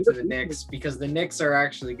if he went to the Knicks because the Knicks are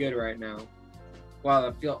actually good right now.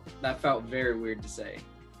 Wow, that felt very weird to say.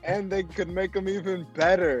 And they could make them even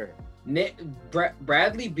better.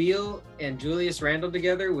 Bradley Beal and Julius Randle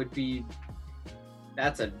together would be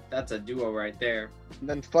that's a duo right there. And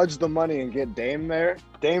then fudge the money and get Dame there.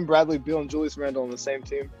 Dame, Bradley Beal, and Julius Randle on the same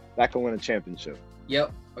team. That could win a championship.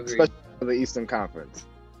 Yep, agreed. Especially for the Eastern Conference.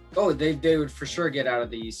 Oh, they would for sure get out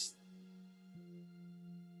of the East.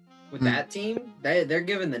 With that team, they're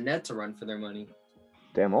giving the Nets a run for their money.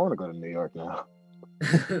 Damn, I want to go to New York now.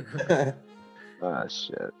 Ah,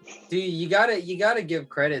 shit. Dude, you gotta give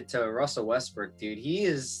credit to Russell Westbrook, dude. He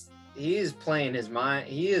is playing his mind.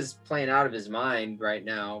 He is playing out of his mind right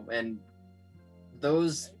now. And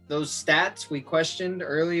those stats we questioned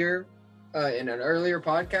earlier in an earlier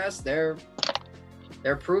podcast,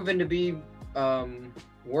 they're proven to be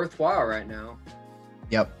worthwhile right now.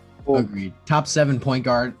 Yep. Well, Agreed. Top 7 point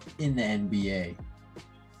guard in the NBA.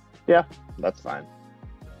 that's fine.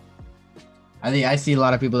 I see a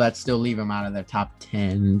lot of people that still leave him out of their top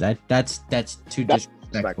 10. That's too That's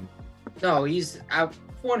disrespectful. No, he's at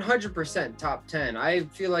 100% top 10. I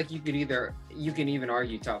feel like you can even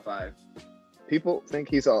argue top 5. People think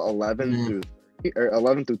he's a 11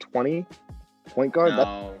 through 20 point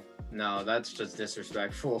guard. No, that's just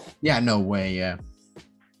disrespectful. Yeah, no way. Yeah.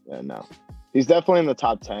 Yeah, no. He's definitely in the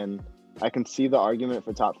top 10. I can see the argument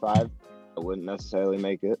for top 5. I wouldn't necessarily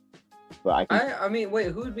make it, but I can. I mean,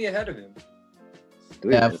 wait, who would be ahead of him? Do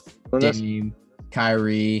we Steph, doing this? Dame,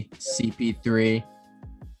 Kyrie, CP3.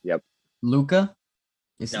 Yep. Luca?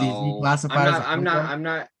 Is he No, classified as a I'm point not. guard? I'm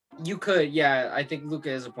not. You could, yeah. I think Luka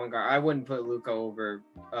is a point guard. I wouldn't put Luka over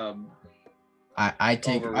I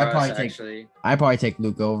take over I Russ, probably take actually. I probably take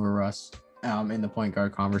Luka over Russ in the point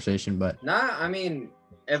guard conversation, but Nah, I mean,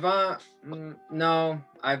 if no,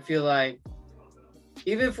 I feel like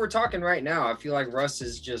even if we're talking right now, I feel like Russ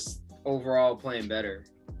is just overall playing better.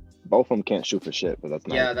 Both of them can't shoot for shit, but that's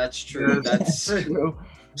not. Yeah, that's true. That's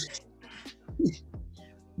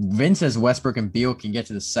Vince says Westbrook and Beal can get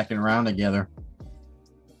to the second round together.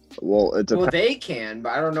 Well, it well, depends. they can, but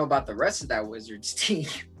I don't know about the rest of that Wizards team.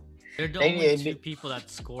 They're the They only need- two people that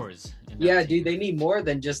scores. in that Yeah, team. dude, they need more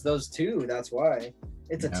than just those two. That's why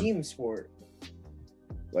it's a Yeah. team sport.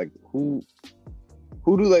 Like who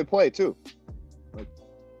do they play too?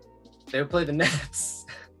 They play the Nets.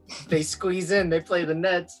 They squeeze in. They play the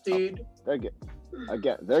Nets, dude.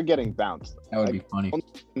 They're getting bounced. That would Like, be funny.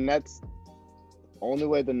 Nets. Only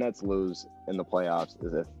way the Nets lose in the playoffs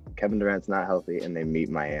is if Kevin Durant's not healthy and they meet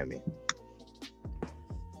Miami.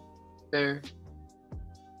 There.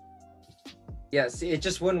 Yeah, see, it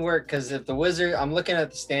just wouldn't work because if the Wizards, I'm looking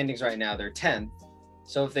at the standings right now, they're 10th.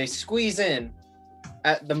 So if they squeeze in,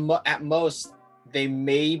 at most, they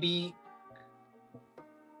maybe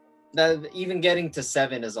that even getting to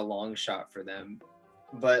 7 is a long shot for them.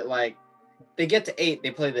 But like they get to 8,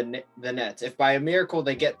 they play the Nets. If by a miracle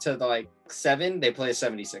they get to like 7, they play the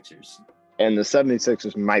 76ers. And the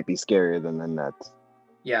 76ers might be scarier than the Nets.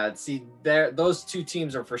 Yeah, see, those two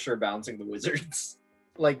teams are for sure bouncing the Wizards.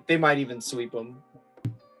 Like they might even sweep them.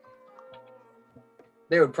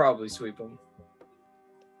 They would probably sweep them.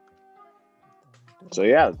 So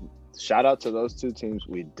yeah, shout out to those two teams.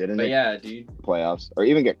 We didn't But make yeah, dude. the playoffs or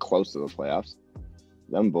even get close to the playoffs.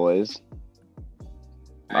 Them boys.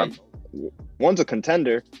 I, One's a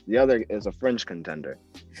contender, the other is a fringe contender.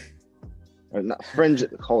 Or not fringe.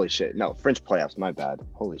 Holy shit! No, fringe playoffs. My bad.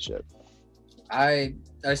 Holy shit. I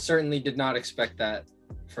certainly did not expect that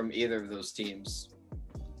from either of those teams.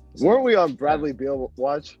 Weren't we on Bradley Beal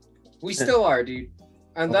watch? We still are, dude.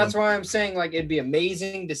 And that's why I'm saying like it'd be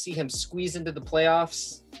amazing to see him squeeze into the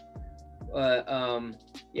playoffs.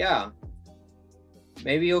 Yeah.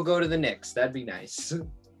 Maybe he'll go to the Knicks. That'd be nice.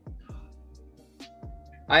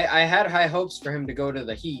 I had high hopes for him to go to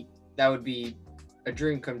the Heat. That would be a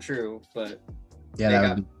dream come true, but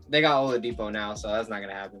Yeah, they got Oladipo now, so that's not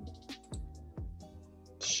gonna happen.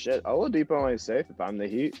 Shit, Oladipo ain't safe if I'm the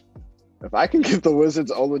Heat. If I can give the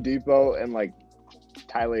Wizards Oladipo and like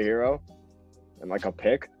Tyler Hero and like a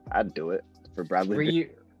pick, I'd do it for Bradley Beal.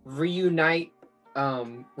 Reunite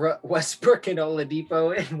Westbrook and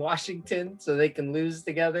Oladipo in Washington so they can lose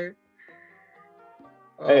together.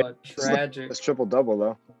 Oh, Hey, tragic. It's triple double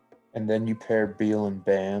though. And then you pair Beal and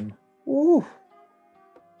Bam. Ooh.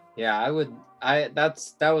 Yeah,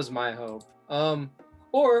 that was my hope.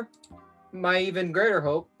 Or my even greater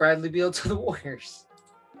hope, Bradley Beal to the Warriors.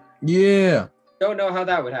 yeah. Don't know how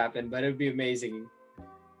that would happen, but it would be amazing.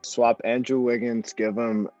 Swap Andrew Wiggins, give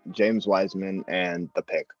him James Wiseman and the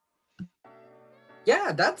pick.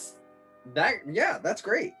 Yeah, that's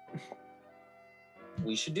great.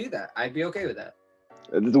 We should do that. I'd be okay with that.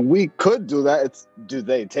 We could do that. It's do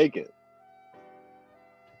they take it?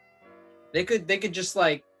 They could just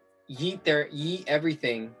like yeet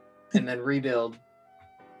everything and then rebuild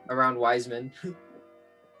around Wiseman.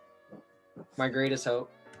 My greatest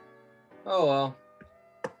hope. Oh well.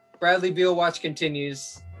 Bradley Beal watch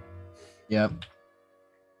continues. Yep.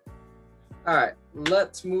 All right,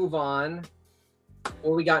 let's move on.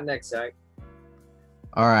 What we got next, Zach?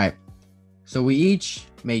 All right. So we each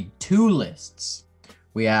made 2 lists.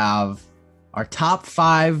 We have our top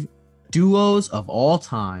 5 duos of all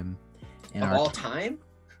time. And Of our all time?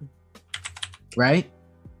 right?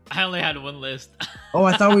 I only had one list. Oh,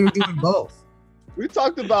 I thought we were doing both. We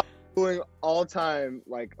talked about doing all time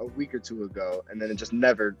like a week or two ago, and then it just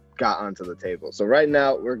never got onto the table. So right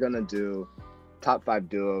now we're gonna do top 5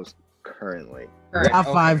 duos currently. All right, Top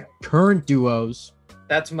 5 okay. current duos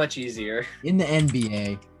That's much easier. in the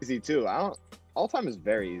NBA Easy too. All time is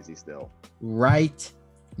very easy still. right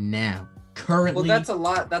now. Currently,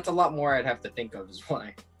 Well, that's a lot more I'd have to think of is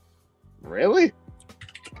why. Really?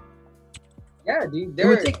 Yeah, dude. It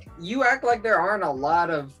would take- You act like there aren't a lot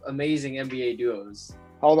of amazing NBA duos.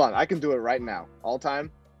 Hold on, I can do it right now. All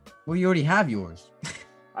time. well, you already have yours.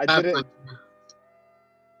 I did it.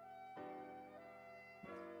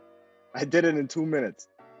 I did it in 2 minutes.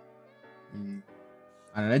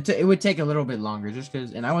 I don't know. It would take a little bit longer just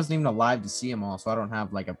because, and I wasn't even alive to see them all, so I don't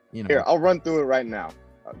have like a, Here, I'll run through it right now.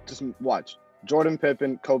 Just watch. Jordan,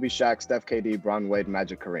 Pippen, Kobe, Shaq, Steph, KD, Bron, Wade,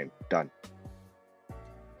 Magic, Kareem. Done.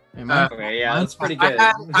 Okay, yeah, that's pretty good.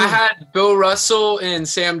 I had Bill Russell and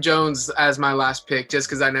Sam Jones as my last pick just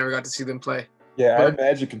because I never got to see them play. Yeah, I But had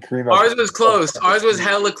Magic and Kareem. Ours was close. Ours was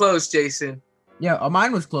hella close, Jason. Yeah,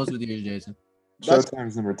 mine was close with yours, Jason.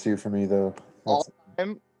 Showtime's number 2 for me though. All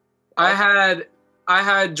time. I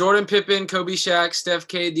had Jordan Pippen, Kobe Shaq, Steph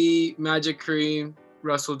KD, Magic Kareem,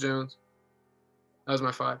 Russell Jones. That was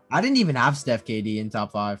my 5. I didn't even have Steph KD in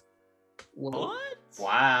top 5. Whoa.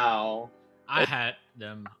 Wow. I had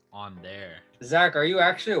them on there. Zach, are you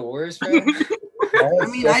actually a Warriors fan? I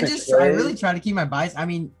mean, I really try to keep my bias. I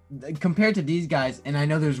mean, compared to these guys, and I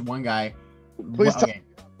know there's one guy. Please tell Okay.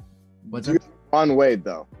 What's Do you up? have LeBron Wade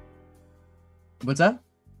though? What's up?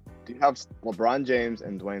 Do you have LeBron James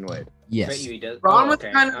and Dwayne Wade? Bet Yes. you he does. Ron Oh, was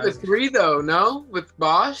okay. kind of the 3 though, no? With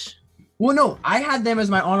Bosch. Well, no, I had them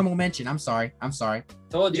as my honorable mention. I'm sorry.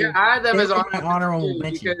 Told you. Yeah, I had them They as were on my honorable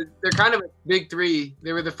mention. because they're kind of a big 3.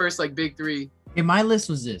 They were the first like big 3. Okay, my list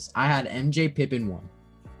was this. I had MJ Pippen 1,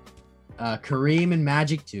 Kareem and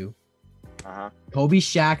Magic 2, Uh-huh. Kobe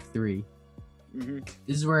Shaq 3. Mm-hmm.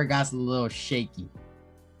 This is where it got a little shaky.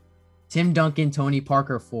 Tim Duncan, Tony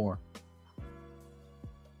Parker 4.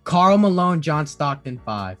 Karl Malone, John Stockton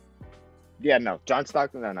 5. Yeah, no, John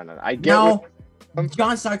Stockton. No. I get. No, what-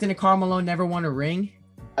 John Stockton and Karl Malone never won a ring,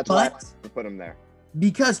 That's why but I put him there.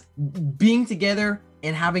 because being together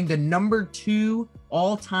and having the number 2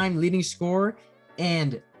 all-time leading scorer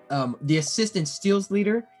and the assistant steals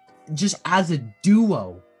leader, just as a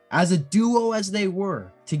duo as they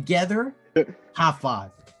were together, top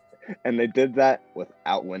 5. And they did that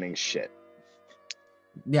without winning shit.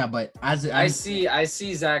 Yeah, but I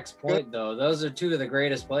see Zach's point though. Those are 2 of the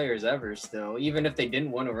greatest players ever still, even if they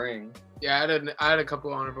didn't win a ring. Yeah, I had a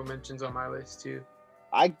couple honorable mentions on my list too.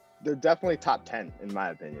 They're definitely top 10 in my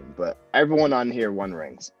opinion, but everyone on here won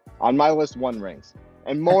rings. On my list, won rings,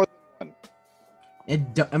 and more.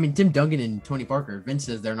 I mean, Tim Duncan and Tony Parker. Vince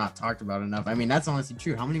says they're not talked about enough. I mean, that's honestly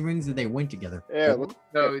true. How many rings did they win together? Yeah, look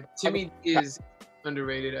No, Timmy is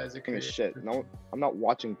underrated as a at this career. shit. No, I'm not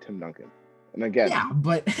watching Tim Duncan. And again, Yeah,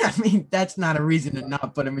 but I mean, that's not a reason to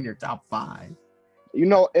not put him in your top 5. you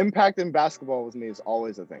know, impact in basketball with me is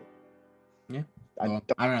always a thing. Yeah. I Well,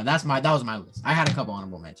 don't- I don't know. That was my list. I had a couple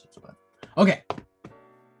honorable mentions, but okay.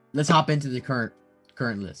 Let's hop into the current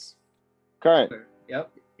list. current.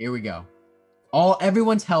 Yep. Here we go.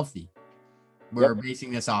 Everyone's healthy. We're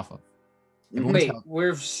basing this off of. Everyone's Wait,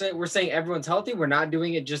 healthy. we're saying everyone's healthy. We're not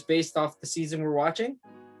doing it just based off the season we're watching.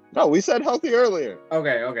 No, we said healthy earlier.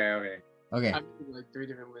 Okay. Okay. I'm doing like 3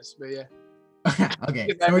 different lists, but yeah. Okay.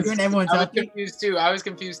 So we're doing everyone's I was healthy.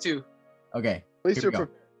 confused too. Okay. At least Here you're we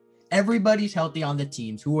go. Everybody's healthy on the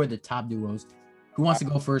teams. Who are the top duos? Who wants to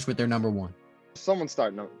go first with their number 1? Someone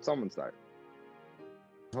start. No, someone start.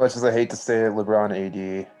 As much as I hate to say it, LeBron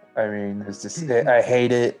AD. I mean, it's just I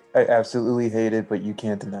hate it. I absolutely hate it, but you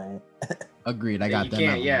can't deny it. Agreed. I Yeah, got you them.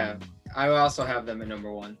 can't, at yeah. one. I also have them at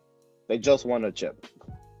number 1. They just won a chip.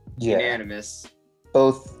 Yeah, Unanimous.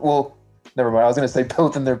 both. Well, never mind. I was gonna say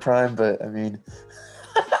both in their prime, but I mean,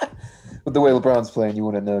 with the way LeBron's playing, you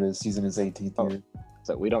wouldn't notice. He's in his 18th year.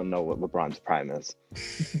 So we don't know what LeBron's prime is.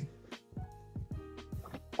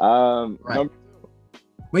 Right. Number,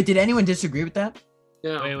 Wait, did anyone disagree with that?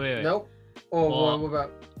 No. Wait. Nope. Oh, Well, what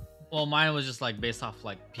about? Well, mine was just like based off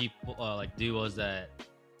like people, like duos that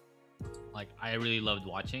like I really loved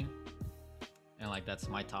watching, and like that's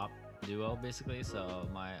my top duo basically. So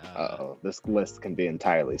my oh, this list can be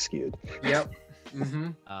entirely skewed. Yep.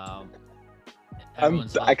 Mm-hmm.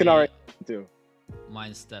 everyone's I can healthy. already do.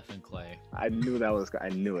 Mine's Steph and Clay. I knew that was. I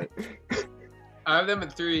knew it. I have them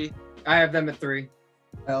at 3. I have them at 3.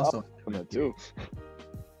 I also. I'm at 2.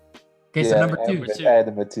 Okay, so number I 2. had them- I had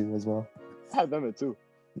them at 2 as well. I have them at 2.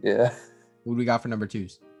 Yeah. What do we got for number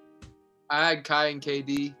 2s? I had Kai and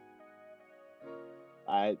KD.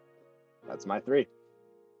 That's my 3.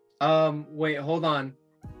 Wait, hold on.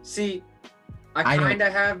 See, I I know.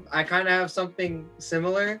 kind of have something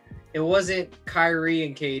similar. It wasn't Kyrie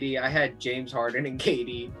and KD. I had James Harden and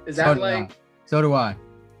KD. Is that like? So do I.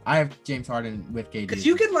 I have James Harden with KD. Because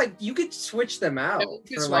you could switch them out you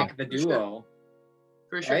could for swap, like the for sure. duo,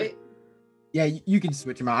 For sure. right? Yeah, you can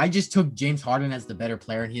switch him out. I just took James Harden as the better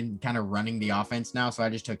player and him kind of running the offense now, so I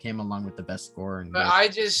just took him along with the best scorer. And But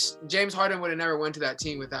best- James Harden would have never went to that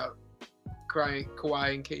team without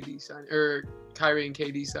Kawhi and KD signing, or Kyrie and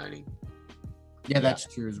KD signing. yeah, that's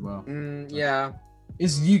true as well. Yeah.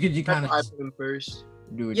 You kind I of put him first.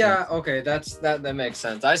 do it. Yeah. Okay. That makes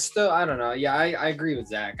sense. I don't know. Yeah, I agree with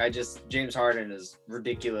Zach. James Harden is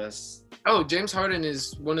ridiculous. Oh, James Harden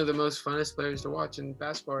is one of the most funnest players to watch in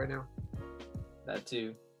basketball right now. That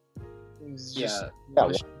too. He's just Yeah.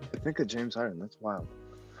 Yeah, I think of James Harden. That's wild.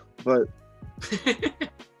 But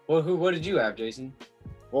Well, what did you have, Jason?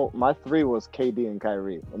 well, my 3 was KD and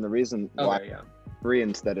Kyrie, and the reason why Okay, yeah. 3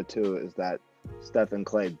 instead of 2 is that Steph and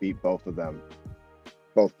Clay beat both of them,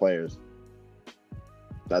 both players.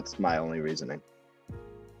 That's my only reasoning.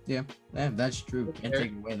 Yeah, that's true. Can't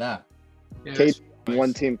take away that. Yeah, Kate- that's One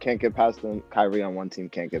nice. team can't get past them. Kyrie on one team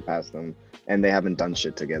can't get past them, and they haven't done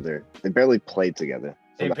shit together. They barely played together.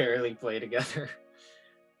 So They that- barely play together.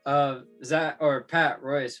 Zach or Pat,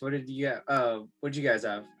 Royce, what did you get? What'd you guys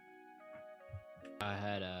have? I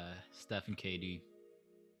had Steph and KD.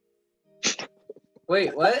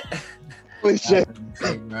 Wait, what? Holy shit!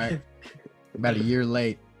 Right. About a year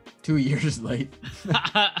late. 2 years late.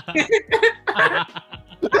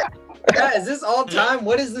 Yeah, is this all time?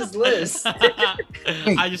 What is this list?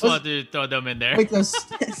 I just wanted to throw them in there. Wait, so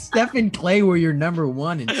Steph and Clay were your number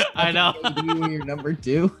 1 and Steph I know. and KD were your number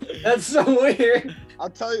 2? That's so weird. I'll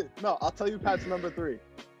tell you. No, I'll tell you. Pat's number 3.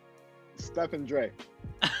 Steph and Dre.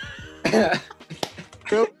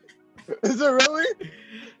 Is it really?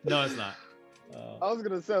 No, it's not. I was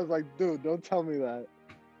gonna say. I was like, dude, don't tell me that.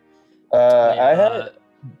 I had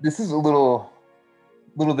this is a little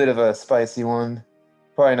bit of a spicy one.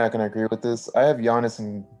 Probably not gonna agree with this. I have Giannis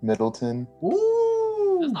and Middleton.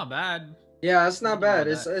 Ooh. That's not bad. Yeah, it's not bad.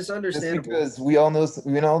 Not It's bad. it's Just understandable. because we all know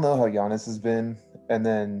how Giannis has been, and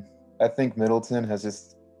then I think Middleton has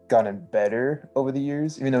just gotten better over the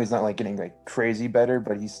years. Even though he's not like getting like crazy better,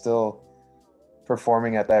 but he's still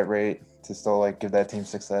performing at that rate to still like give that team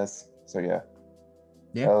success. So yeah,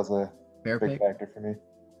 Yeah. that was a Fair big pick. factor for me.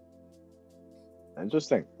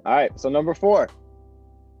 Interesting. All right. So number 4.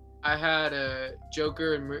 I had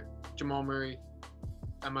Joker and Jamal Murray.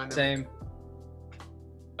 At my number Same.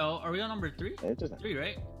 Oh, are we on number 3? Interesting. 3,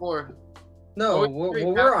 right? 4. No, Oh, wait,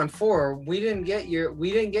 we're on 4. We didn't get your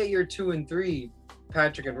 2 and 3,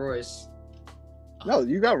 Patrick and Royce. No,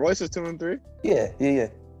 you got Royce's 2 and 3. Yeah.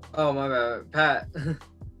 Oh my bad, Pat.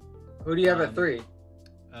 Who do you have at 3?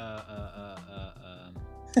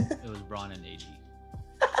 It was Braun and AG.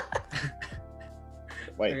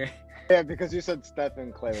 Wait. Okay. Yeah, because you said Steph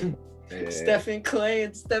and Clay. Yeah. Stephen Clay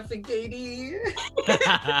and Stephen KD.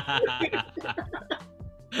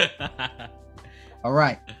 All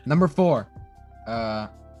right, number 4.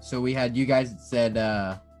 So we had you guys said.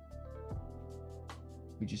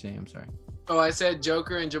 What'd you say? I'm sorry. Oh, I said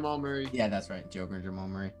Joker and Jamal Murray. Yeah, that's right. Joker and Jamal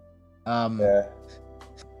Murray. Yeah.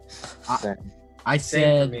 I- Same. I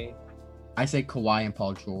Same for me. said Kawhi and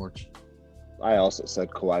Paul George. I also said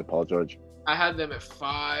Kawhi, Paul George. I had them at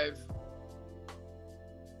 5.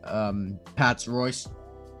 Pat's Royce.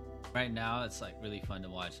 Right now, it's like really fun to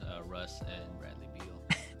watch Russ and Bradley Beal.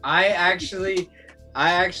 I actually,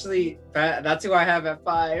 that's who I have at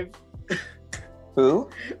 5. Who?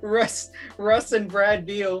 Russ and Brad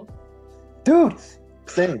Beal. Dude.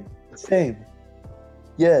 Same.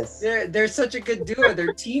 Yes. They're such a good duo.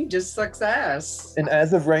 Their team just sucks ass. And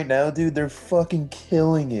as of right now, dude, they're fucking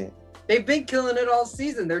killing it. They've been killing it all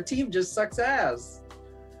season. Their team just sucks ass.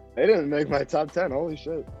 They didn't make my top 10. Holy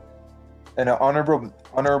shit. And an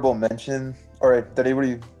honorable mention. All right, did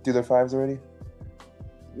anybody do their 5s already?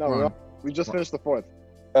 No, we just finished the 4th.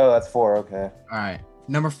 Oh, that's 4. Okay. All right,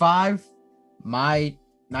 number 5. My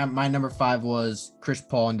number 5 was Chris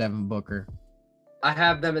Paul and Devin Booker. I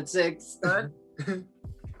have them at 6.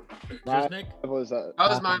 Yours, Nick? It was, That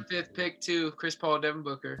was my 5th pick too. Chris Paul, Devin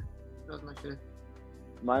Booker. That was my 5th.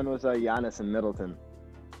 mine was Giannis and Middleton.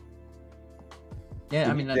 Yeah,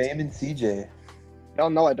 I mean that's Dame and CJ. Y'all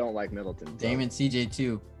know I don't like Middleton. so- Dame and CJ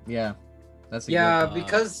too. Yeah, that's a Yeah, good,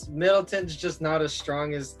 because Middleton's just not as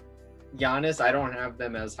strong as Giannis. I don't have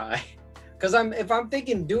them as high. Because if I'm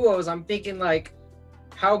thinking duos, I'm thinking like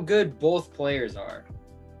how good both players are.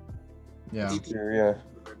 yeah. Sure, yeah.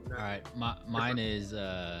 All right, mine is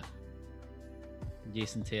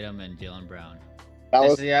Jason Tatum and Jalen Brown. That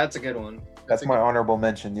was Yeah, that's a good one. That's my honorable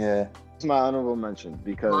mention. Yeah. my honorable mention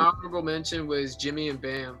because My honorable mention was Jimmy and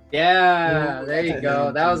Bam. Yeah, Ooh, there you that's a go.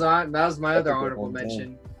 good That was one. that was my That's a other good honorable one, too.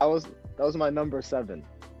 mention. that was my number 7.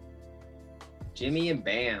 Jimmy and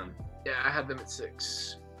Bam. Yeah, I had them at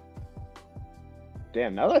 6.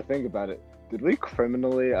 Damn, now that I think about it, did we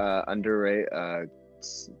criminally underrate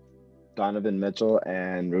Donovan Mitchell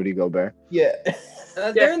and Rudy Gobert? Yeah.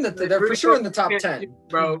 They're in they're for sure in the top 10.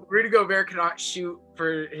 Bro, Rudy Gobert cannot shoot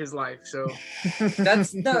for his life, so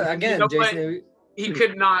That's no again, You know what? Jason. he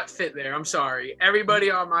could not fit there. I'm sorry. Everybody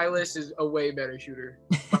on my list is a way better shooter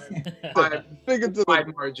by Think into wide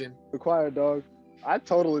the margin. acquired dog. I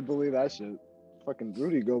totally believe that shit. Fucking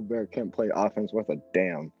Rudy Gobert can't play offense worth a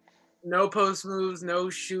damn. No post moves, no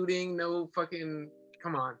shooting, no fucking.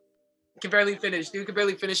 Come on, can barely finish. Dude can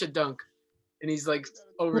barely finish a dunk. and he's like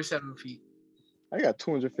over 7 feet. I got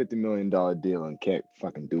 $250 million deal and can't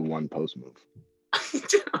fucking do one post move.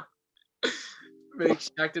 Make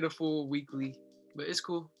Shaq did a full weekly, but it's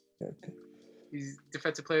cool. Okay. He's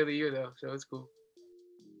defensive player of the year though, so it's cool.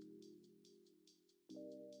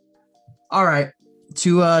 All right.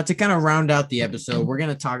 To kind of round out the episode, we're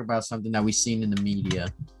gonna talk about something that we've seen in the media.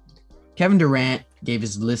 Kevin Durant gave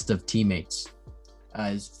his list of teammates,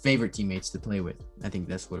 his favorite teammates to play with. I think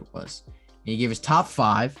that's what it was. And he gave his top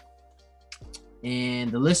 5,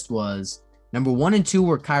 and the list was number 1 and 2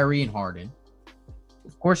 were Kyrie and Harden.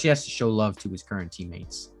 Of course, he has to show love to his current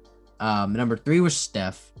teammates. Number 3 was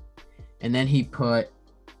Steph, and then he put,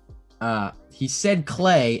 he said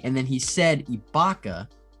Clay, and then he said Ibaka,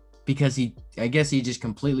 because I guess he just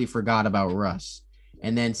completely forgot about Russ.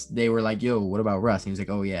 And then they were like, yo, what about Russ? And he was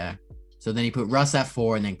like, oh yeah. So then he put Russ at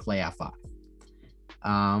 4 and then Clay at 5.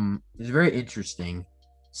 It's very interesting.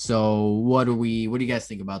 So what do you guys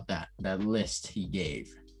think about that list he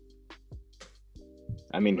gave?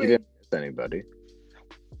 I mean, he didn't miss anybody.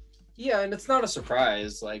 Yeah, and it's not a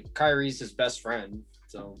surprise. Like, Kyrie's his best friend,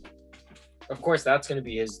 so of course that's going to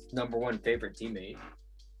be his number 1 favorite teammate.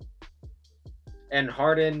 And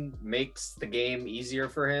Harden makes the game easier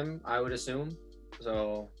for him, I would assume.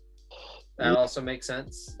 So that also makes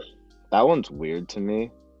sense. That one's weird to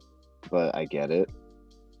me, but I get it.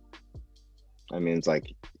 I mean, it's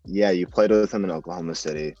like, yeah, you played with him in Oklahoma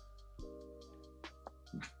City.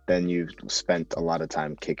 Then you spent a lot of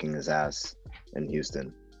time kicking his ass in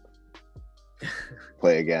Houston.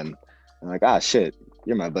 Play again. I'm like, shit,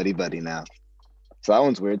 you're my buddy now. So that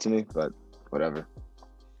one's weird to me, but whatever.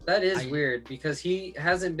 That is weird because he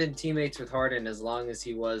hasn't been teammates with Harden as long as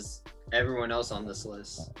he was everyone else on this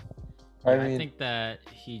list. I think that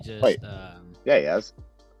he just Wait. Yeah, he has.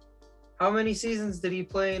 How many seasons did he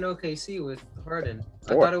play in OKC with Harden?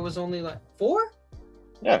 4. I thought it was only like 4?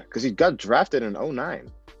 Yeah, because he got drafted in 2009.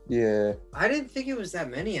 Yeah. I didn't think it was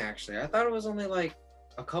that many, actually. I thought it was only like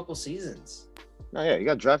a couple seasons. No, yeah, he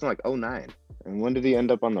got drafted in like 2009. And when did he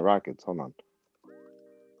end up on the Rockets? Hold on.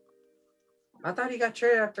 I thought he got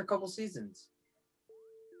traded after a couple seasons.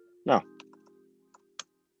 No.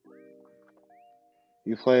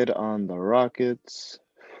 You played on the Rockets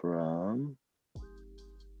from...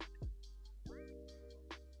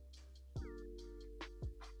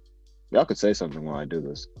 Y'all could say something while I do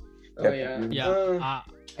this. Oh, yeah. Yeah,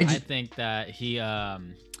 I think that he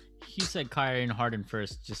said Kyrie and Harden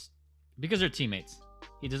first just because they're teammates.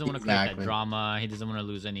 He doesn't want to create that drama. He doesn't want to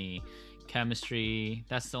lose any chemistry.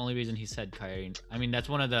 That's the only reason he said Kyrie. I mean, that's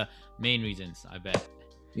one of the main reasons, I bet.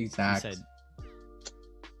 Exactly.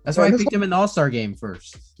 That's why I picked him in the All-Star game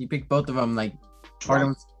first. He picked both of them. Like, Harden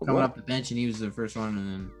was coming off the bench, and he was the first one, and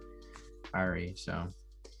then Kyrie. So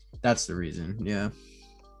that's the reason. Yeah.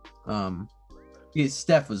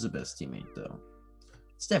 Steph was the best teammate, though.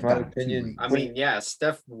 Steph, my opinion. I mean, yeah,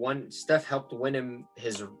 Steph helped win him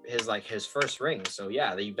his first ring. So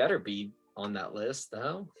yeah, they better be on that list,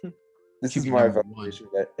 though. This is my evaluation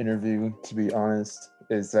of that interview, to be honest,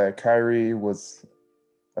 is that Kyrie was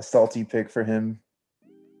a salty pick for him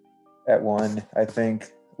at 1. I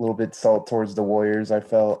think a little bit salt towards the Warriors, I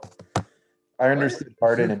felt. I understood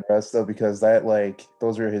Harden and Russ, though, because that, like,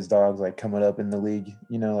 those were his dogs, like, coming up in the league.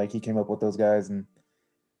 You know, like, he came up with those guys, and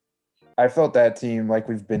I felt that team, like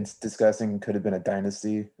we've been discussing, could have been a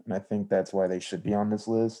dynasty, and I think that's why they should be on this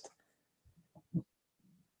list. I'm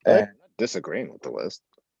not disagreeing with the list.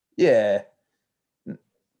 Yeah.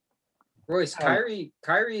 Royce, Kyrie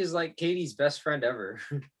is like Katie's best friend ever.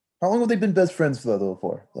 How long have they been best friends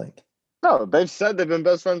for? Like, No, they've said they've been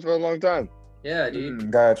best friends for a long time. Yeah,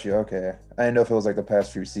 dude. Got you. Okay. I didn't know if it was like the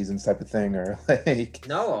past few seasons type of thing or like.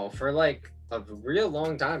 No, for like a real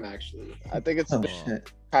long time, actually. I think it's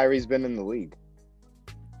Shit. Kyrie's been in the league.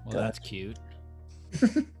 Well, that's cute.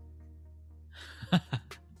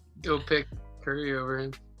 Go pick Curry over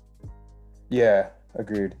him. Yeah,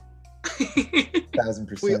 agreed.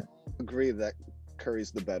 1000%. We agree that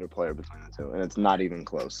Curry's the better player between the two, and it's not even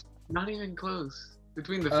close. Not even close.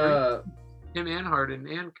 Between the three, him and Harden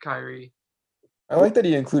and Kyrie. I like that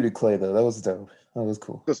he included Clay though. That was dope. That was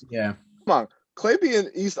cool. Yeah. Come on, Clay be in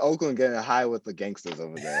East Oakland getting high with the gangsters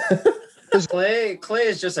over there. Clay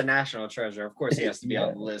is just a national treasure. Of course, he has to be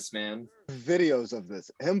on the list, man. Videos of this,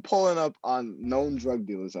 him pulling up on known drug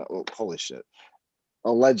dealers. Oh, holy shit!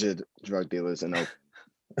 Alleged drug dealers in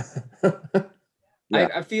Oakland. Yeah.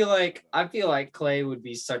 I feel like Clay would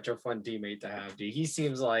be such a fun teammate to have, dude. He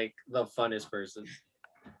seems like the funnest person.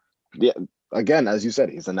 Yeah, again, as you said,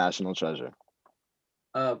 he's a national treasure.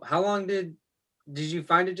 How long did you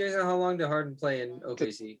find it, Jason? How long did Harden play in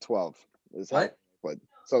OKC? 12. What?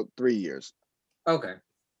 So 3 years. Okay.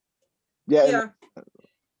 Yeah. Yeah.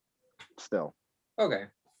 Still. Okay.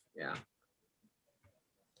 Yeah.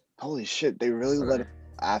 Holy shit! They really let Okay. him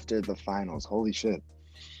after the finals. Holy shit.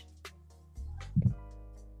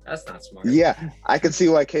 That's not smart. Yeah, I could see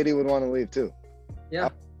why Katie would want to leave too. Yeah.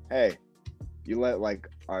 Hey, you let like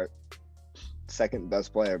our second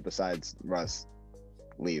best player besides Russ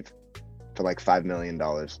leave for like $5 million.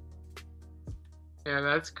 Yeah,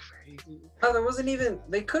 that's crazy. Oh, there wasn't even.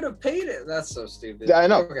 They could have paid it. That's so stupid. Yeah, I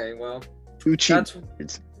know. Okay, well, Too cheap.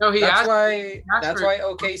 that's No, he that's asked. why asked that's for- why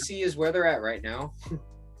OKC is where they're at right now.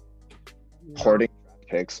 Hoarding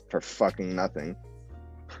picks for fucking nothing.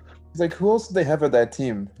 It's like, who else did they have at that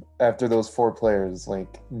team after those 4 players?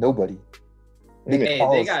 Like, nobody. Nick Hey, they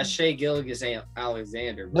got Collison. Shea Gilgeous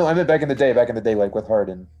Alexander. No, I meant back in the day, like with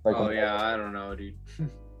Harden. Like Oh when- yeah, I don't know, dude.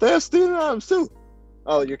 They're Steven Adams too.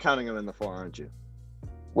 Oh, you're counting him in the 4, aren't you?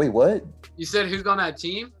 Wait, what? You said who's on that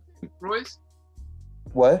team, Royce?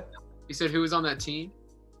 What? You said who was on that team?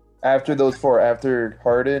 After those 4, after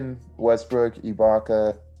Harden, Westbrook,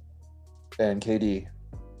 Ibaka, and KD.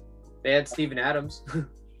 They had Steven Adams.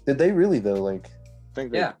 Did they really though? Like, I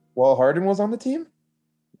think they, Yeah. while Harden was on the team?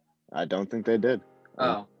 I don't think they did.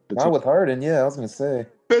 Oh. The Not two- with Harden. Yeah, I was gonna say.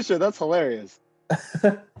 Fisher, that's hilarious.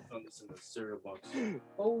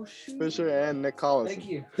 Oh shoot. Fisher and Nick Collison. Thank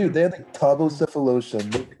you. Dude, they had like Tabo Cephalosha,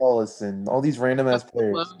 Nick Collison, all these random ass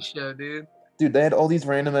players. Love show, dude. Dude, they had all these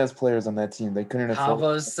random ass players on that team. They couldn't afford.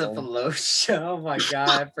 Pablo Cephalosha. Oh my god,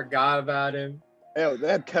 I forgot about him. Hey, they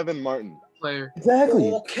had Kevin Martin. Player. Exactly.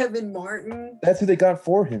 Oh, Kevin Martin. That's who they got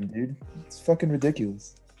for him, dude. It's fucking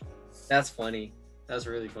ridiculous. That's funny. That's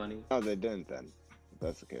really funny. No, they didn't then. If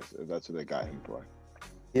that's the case. If that's who they got him for.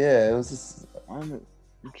 Yeah, it was just Why am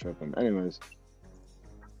I tripping? Anyways,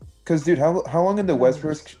 because, dude, how long into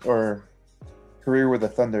Westbrook's or career were the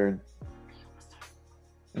Thunder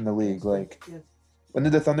in the league? Like, when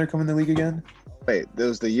did the Thunder come in the league again? wait, it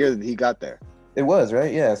was the year that he got there. It was,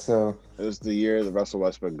 right? Yeah, so It was the year that Russell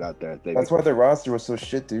Westbrook got there. that's why their roster was so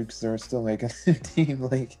shit, dude, because they were still making a team.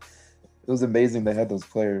 Like, it was amazing they had those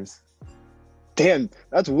players. Damn,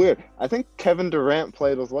 that's weird. I think Kevin Durant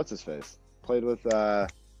played with what's his face? Played with I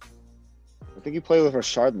think he played with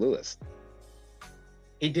Rashard Lewis.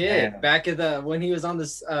 He did Yeah. back at the when he was on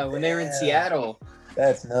this when they were in Yeah. Seattle.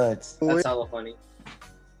 That's nuts. That's hella funny.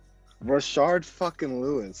 Rashard fucking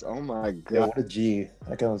Lewis. Oh my Yeah, god. what a G.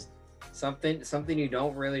 That guy was Something you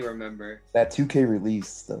don't really remember. that 2K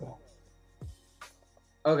release though.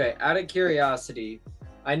 Okay, out of curiosity,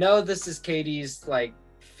 I know this is Katie's like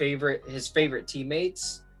his favorite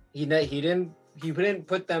teammates. He didn't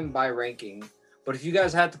put them by ranking. But if you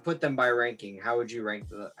guys had to put them by ranking, how would you rank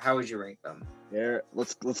them? Here,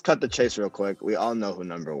 let's cut the chase real quick. We all know who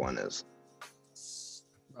number 1 is.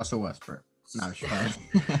 Russell Westbrook. No, sure.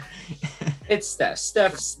 It's Steph.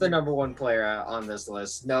 Steph's the number 1 player on this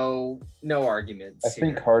list. No arguments. I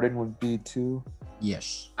think here. Harden would be 2.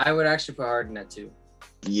 Yes. I would actually put Harden at 2.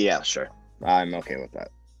 Yeah, sure. I'm okay with that.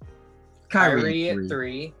 Kyrie at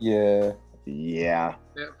 3. Yeah. Yeah.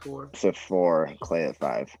 At 4. It's at 4. Clay at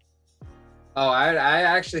 5. Oh, I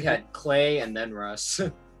actually had Clay and then Russ.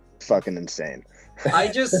 Fucking insane. I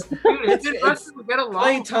just Dude, It's- it's, it's- to get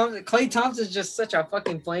along. Clay Thompson's just such a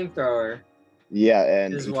fucking flamethrower. Yeah,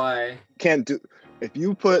 and Is he why. can't do. If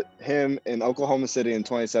you put him in Oklahoma City in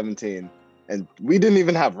 2017, and we didn't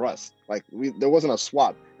even have Russ, like there wasn't a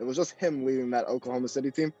swap. It was just him leading that Oklahoma City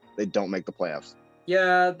team. They don't make the playoffs.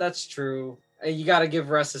 Yeah, that's true. You got to give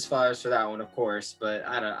Russ his flowers for that one, of course. But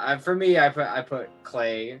I don't. For me, I put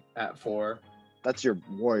Clay at 4. That's your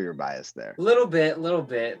Warrior bias there. Little bit.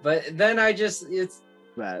 But then it's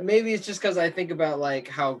But maybe it's just because I think about like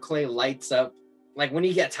how Clay lights up. Like when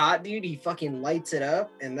he gets hot, dude, he fucking lights it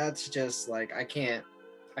up, and that's just like I can't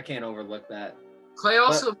overlook that. Clay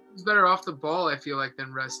also is better off the ball, I feel like,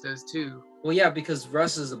 than Russ does too. Well, yeah, because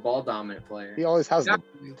Russ is a ball dominant player. he always has the.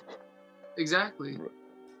 Exactly.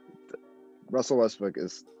 Russell Westbrook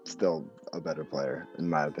is still a better player, in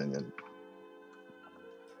my opinion.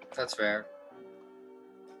 That's fair.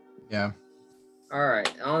 Yeah. All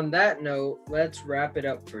right. On that note, let's wrap it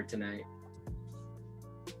up for tonight.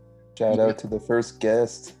 Shout out to the first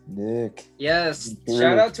guest, Nick. Yes. Sure.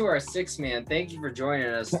 Shout out to our 6-man. Thank you for joining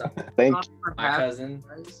us, Thank my cousin.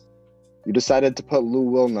 you. Decided to put Lou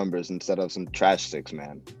Will numbers instead of some trash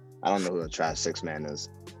 6-man. I don't know who a trash 6-man is.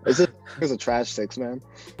 Is it a trash 6-man?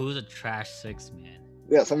 Who's a trash 6-man?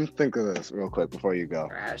 Yeah, someone think of this real quick before you go.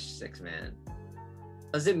 Trash 6-man.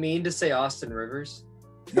 Does it mean to say Austin Rivers?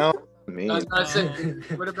 No, me.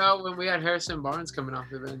 What about when we had Harrison Barnes coming off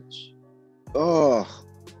the bench? Oh,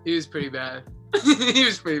 He was pretty bad. He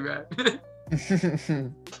was pretty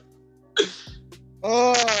bad.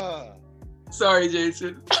 Oh, Sorry,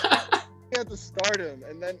 Jason. you had to start him,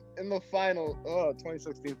 and then in the final,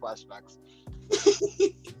 2016 flashbacks.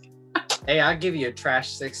 Hey, I'll give you a trash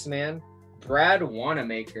six man. Brad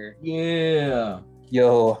Wanamaker. Yeah.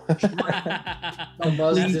 Yo. The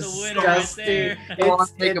most That's the winner right disgusting.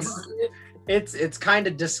 there. It's kind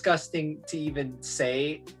of disgusting to even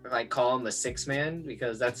say, like, call him a six man,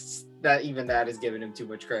 because that is giving him too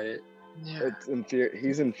much credit. Yeah.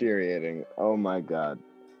 He's infuriating. Oh my god.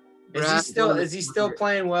 Is he still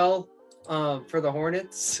playing well for the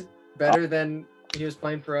Hornets? Better than he was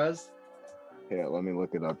playing for us? Here, let me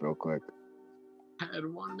look it up real quick. I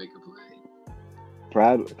don't want to make a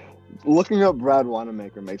play. Looking up Brad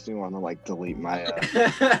Wanamaker makes me want to like delete my.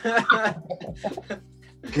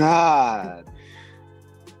 God.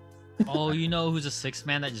 Oh, you know who's a sixth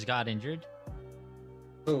man that just got injured?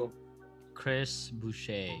 Who? Chris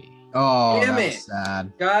Boucher. Oh, Damn that's it.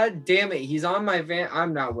 sad. God damn it. He's on my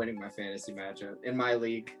I'm not winning my fantasy matchup in my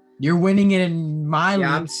league. You're winning it in my Yeah,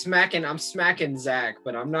 league. I'm smacking Zach,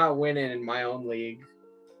 but I'm not winning in my own league.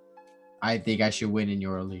 I think I should win in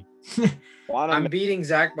your league. I'm beating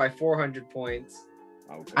Zach by 400 points.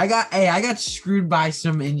 Okay. I got screwed by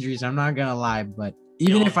some injuries. I'm not gonna lie, but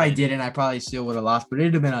even if I didn't, I probably still would have lost. But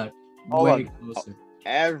it'd have been a Hold way on. closer.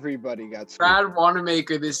 Everybody got screwed. Brad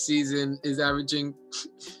Wanamaker this season is averaging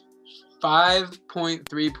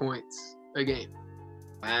 5.3 points a game.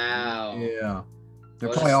 Wow. Yeah, they're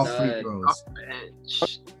What probably a all free stud. throws. Off the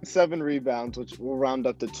bench. 7 rebounds, which will round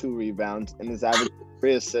up to 2 rebounds, and his average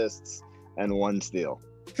 3 assists and 1 steal.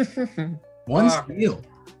 One Fuck. steal.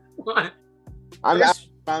 What? I'm Chris,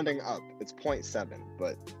 rounding up. It's 0.7,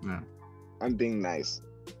 but Yeah. I'm being nice.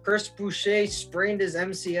 Chris Boucher sprained his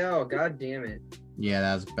MCL. God damn it. Yeah,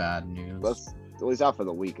 that's bad news. Well, he's out for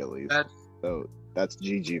the week at least. That's So that's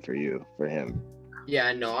GG for you, for him.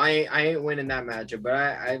 Yeah, no, I ain't winning that matchup, but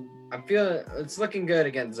I feel it's looking good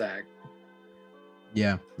against Zach.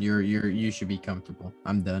 Yeah, you should be comfortable.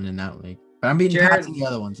 I'm done in that league, but I'm beating Jared- Pat in the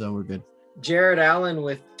other one, so we're good. Jared Allen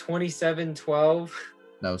with 27-12,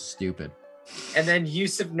 That was stupid. and then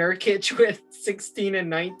Yusuf Nurkic with 16 and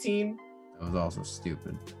 19. That was also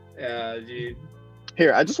stupid. Yeah, dude.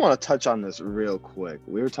 Here, I just want to touch on this real quick.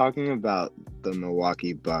 We were talking about the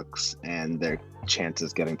Milwaukee Bucks and their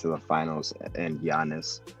chances getting to the finals and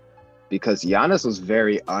Giannis. Because Giannis was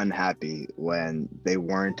very unhappy when they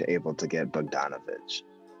weren't able to get Bogdanovich.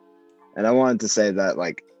 And I wanted to say that,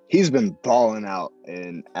 like, he's been balling out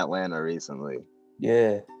in Atlanta recently.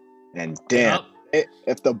 Yeah. And damn, Yup.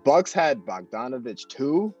 if the Bucks had Bogdanovich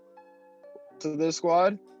too to their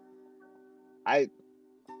squad,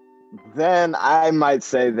 then I might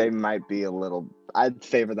say they might be I'd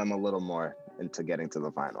favor them a little more into getting to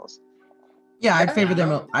the finals. Yeah, I'd favor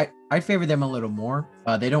them. I'd favor them a little more.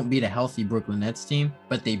 They don't beat a healthy Brooklyn Nets team,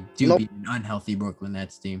 but they do Nope. beat an unhealthy Brooklyn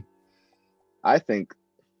Nets team. I think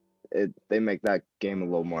they make that game a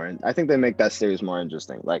little more, and I think they make that series more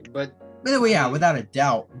interesting. Like, But But yeah, without a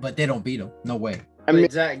doubt. But they don't beat them. No way. I mean,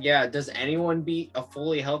 Zach, yeah, does anyone beat a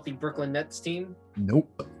fully healthy Brooklyn Nets team?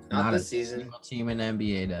 Nope. Not a this season. single team in the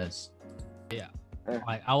NBA does.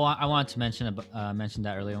 Like I wanted to mention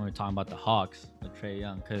that earlier when we were talking about the Hawks with Trae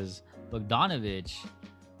Young, because Bogdanovich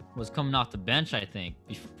was coming off the bench, I think,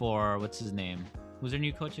 before what's his name? Who's their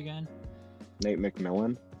new coach again? Nate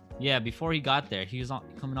McMillan. Yeah, before he got there, he was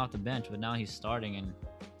coming off the bench, but now he's starting, and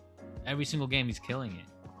every single game he's killing it.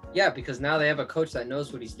 Yeah, because now they have a coach that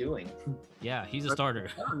knows what he's doing. Yeah, he's a starter.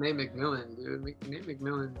 Oh, Nate McMillan, dude. Nate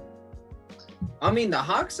McMillan. I mean, the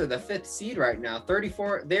Hawks are the 5th seed right now.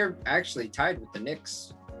 34. They're actually tied with the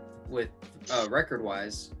Knicks, with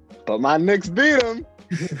record-wise. But my Knicks beat him.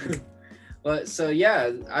 But so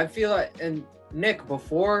yeah, I feel like, and Nick,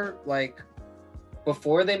 before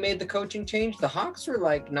they made the coaching change, the Hawks were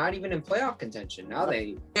like not even in playoff contention. Now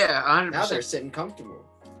Yeah, now they're 100%. sitting comfortable.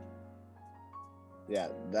 Yeah,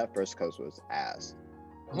 that first coach was ass.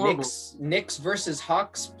 Horrible. Knicks versus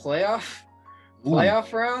Hawks playoff Ooh.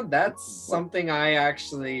 round. That's something I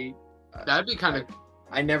actually That'd be kind of.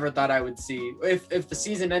 I never thought I would see. If the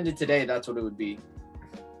season ended today, that's what it would be.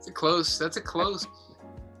 That's a close. That's a close.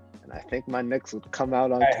 And I think my Knicks would come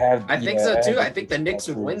out on. I think so too. I think the Knicks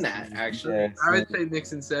would win that, actually. Yeah, I would say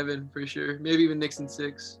Knicks in 7 for sure. Maybe even Knicks in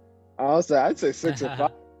 6. Also, I'd say 6 or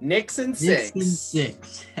 5. Knicks and Knicks in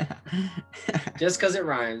 6. 6. Just because it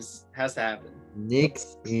rhymes has to happen.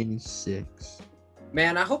 Knicks in 6.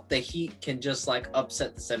 Man, I hope the Heat can just like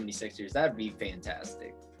upset the 76ers. That'd be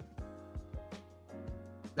fantastic.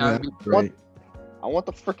 That would be great. I want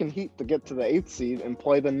the freaking Heat to get to the 8th seed and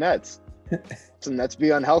play the Nets. So Nets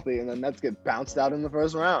be unhealthy, and the Nets get bounced out in the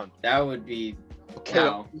first round. That would be Okay,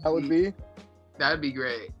 wow. that would be. That'd be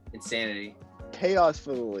great. Insanity. Chaos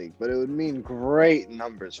for the league, but it would mean great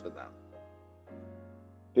numbers for them.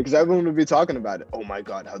 Because everyone would be talking about it. Oh my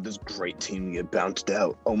God, how'd this great team get bounced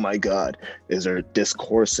out? Oh my God, is there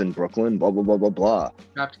discourse in Brooklyn? Blah, blah, blah, blah, blah.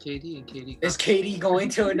 Dropped KD and KD. Is KD going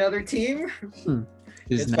to another team?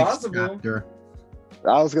 His It's next possible. chapter.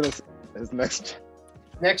 I was going to say, his next.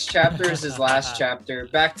 Next chapter is his last chapter.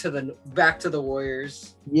 Back to the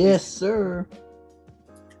Warriors. Yes, sir.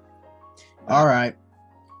 All right,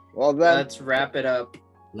 Well, then, Let's wrap it up.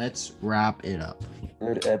 let's wrap it up.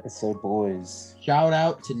 Good episode, boys. Shout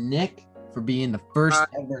out to Nick for being the first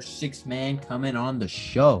ever 6-man coming on the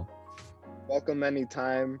show. welcome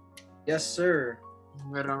anytime. Yes, sir.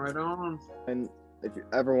 Right on, right on. And if you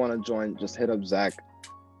ever want to join, just hit up Zach.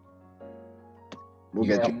 We'll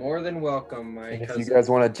You get are you. more than welcome, my And if you cousin. guys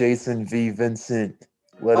want a Jason v. Vincent,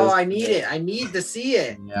 let Oh, us I need it. I need to see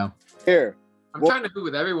it. Yeah. Here, I'm Well- trying to hoop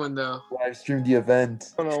with everyone though. live stream the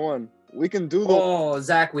event. 101. We can do the. Oh,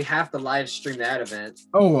 Zach, we have to live stream that event.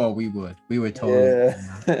 Oh, well, we would. We would totally.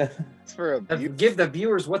 Yeah. For abuse. Give the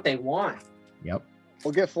viewers what they want. Yep.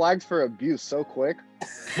 We'll get flagged for abuse so quick.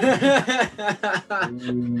 I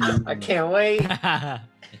can't wait.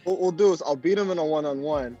 What we'll do is I'll beat him in a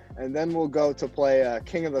one-on-one, and then we'll go to play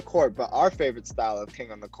King of the Court. But our favorite style of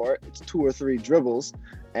King on the Court, it's 2 or 3 dribbles,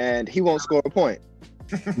 and he won't score a point.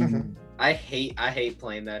 I hate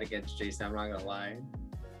playing that against Jason. I'm not gonna lie.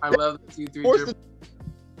 I love the 2-3 Forced dribble.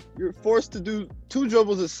 You're forced to do 2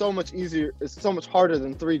 dribbles is so much easier. It's so much harder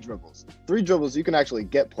than 3 dribbles. 3 dribbles you can actually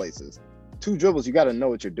get places. 2 dribbles you got to know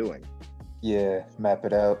what you're doing. Yeah, map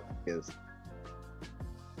it out. Is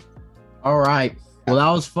All right. Well, that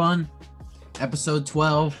was fun. Episode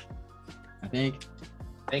 12, I think.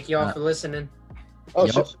 Thank you all for listening. oh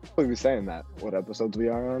Yep. shit, we be saying that. What episodes we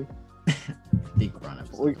are on? I think we're on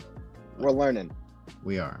episode. We're learning.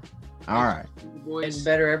 We are. All right. Boys. Getting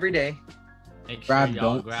better every day. Make sure Grab,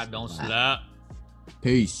 y'all don't grab, don't slap. slap.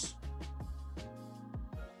 Peace.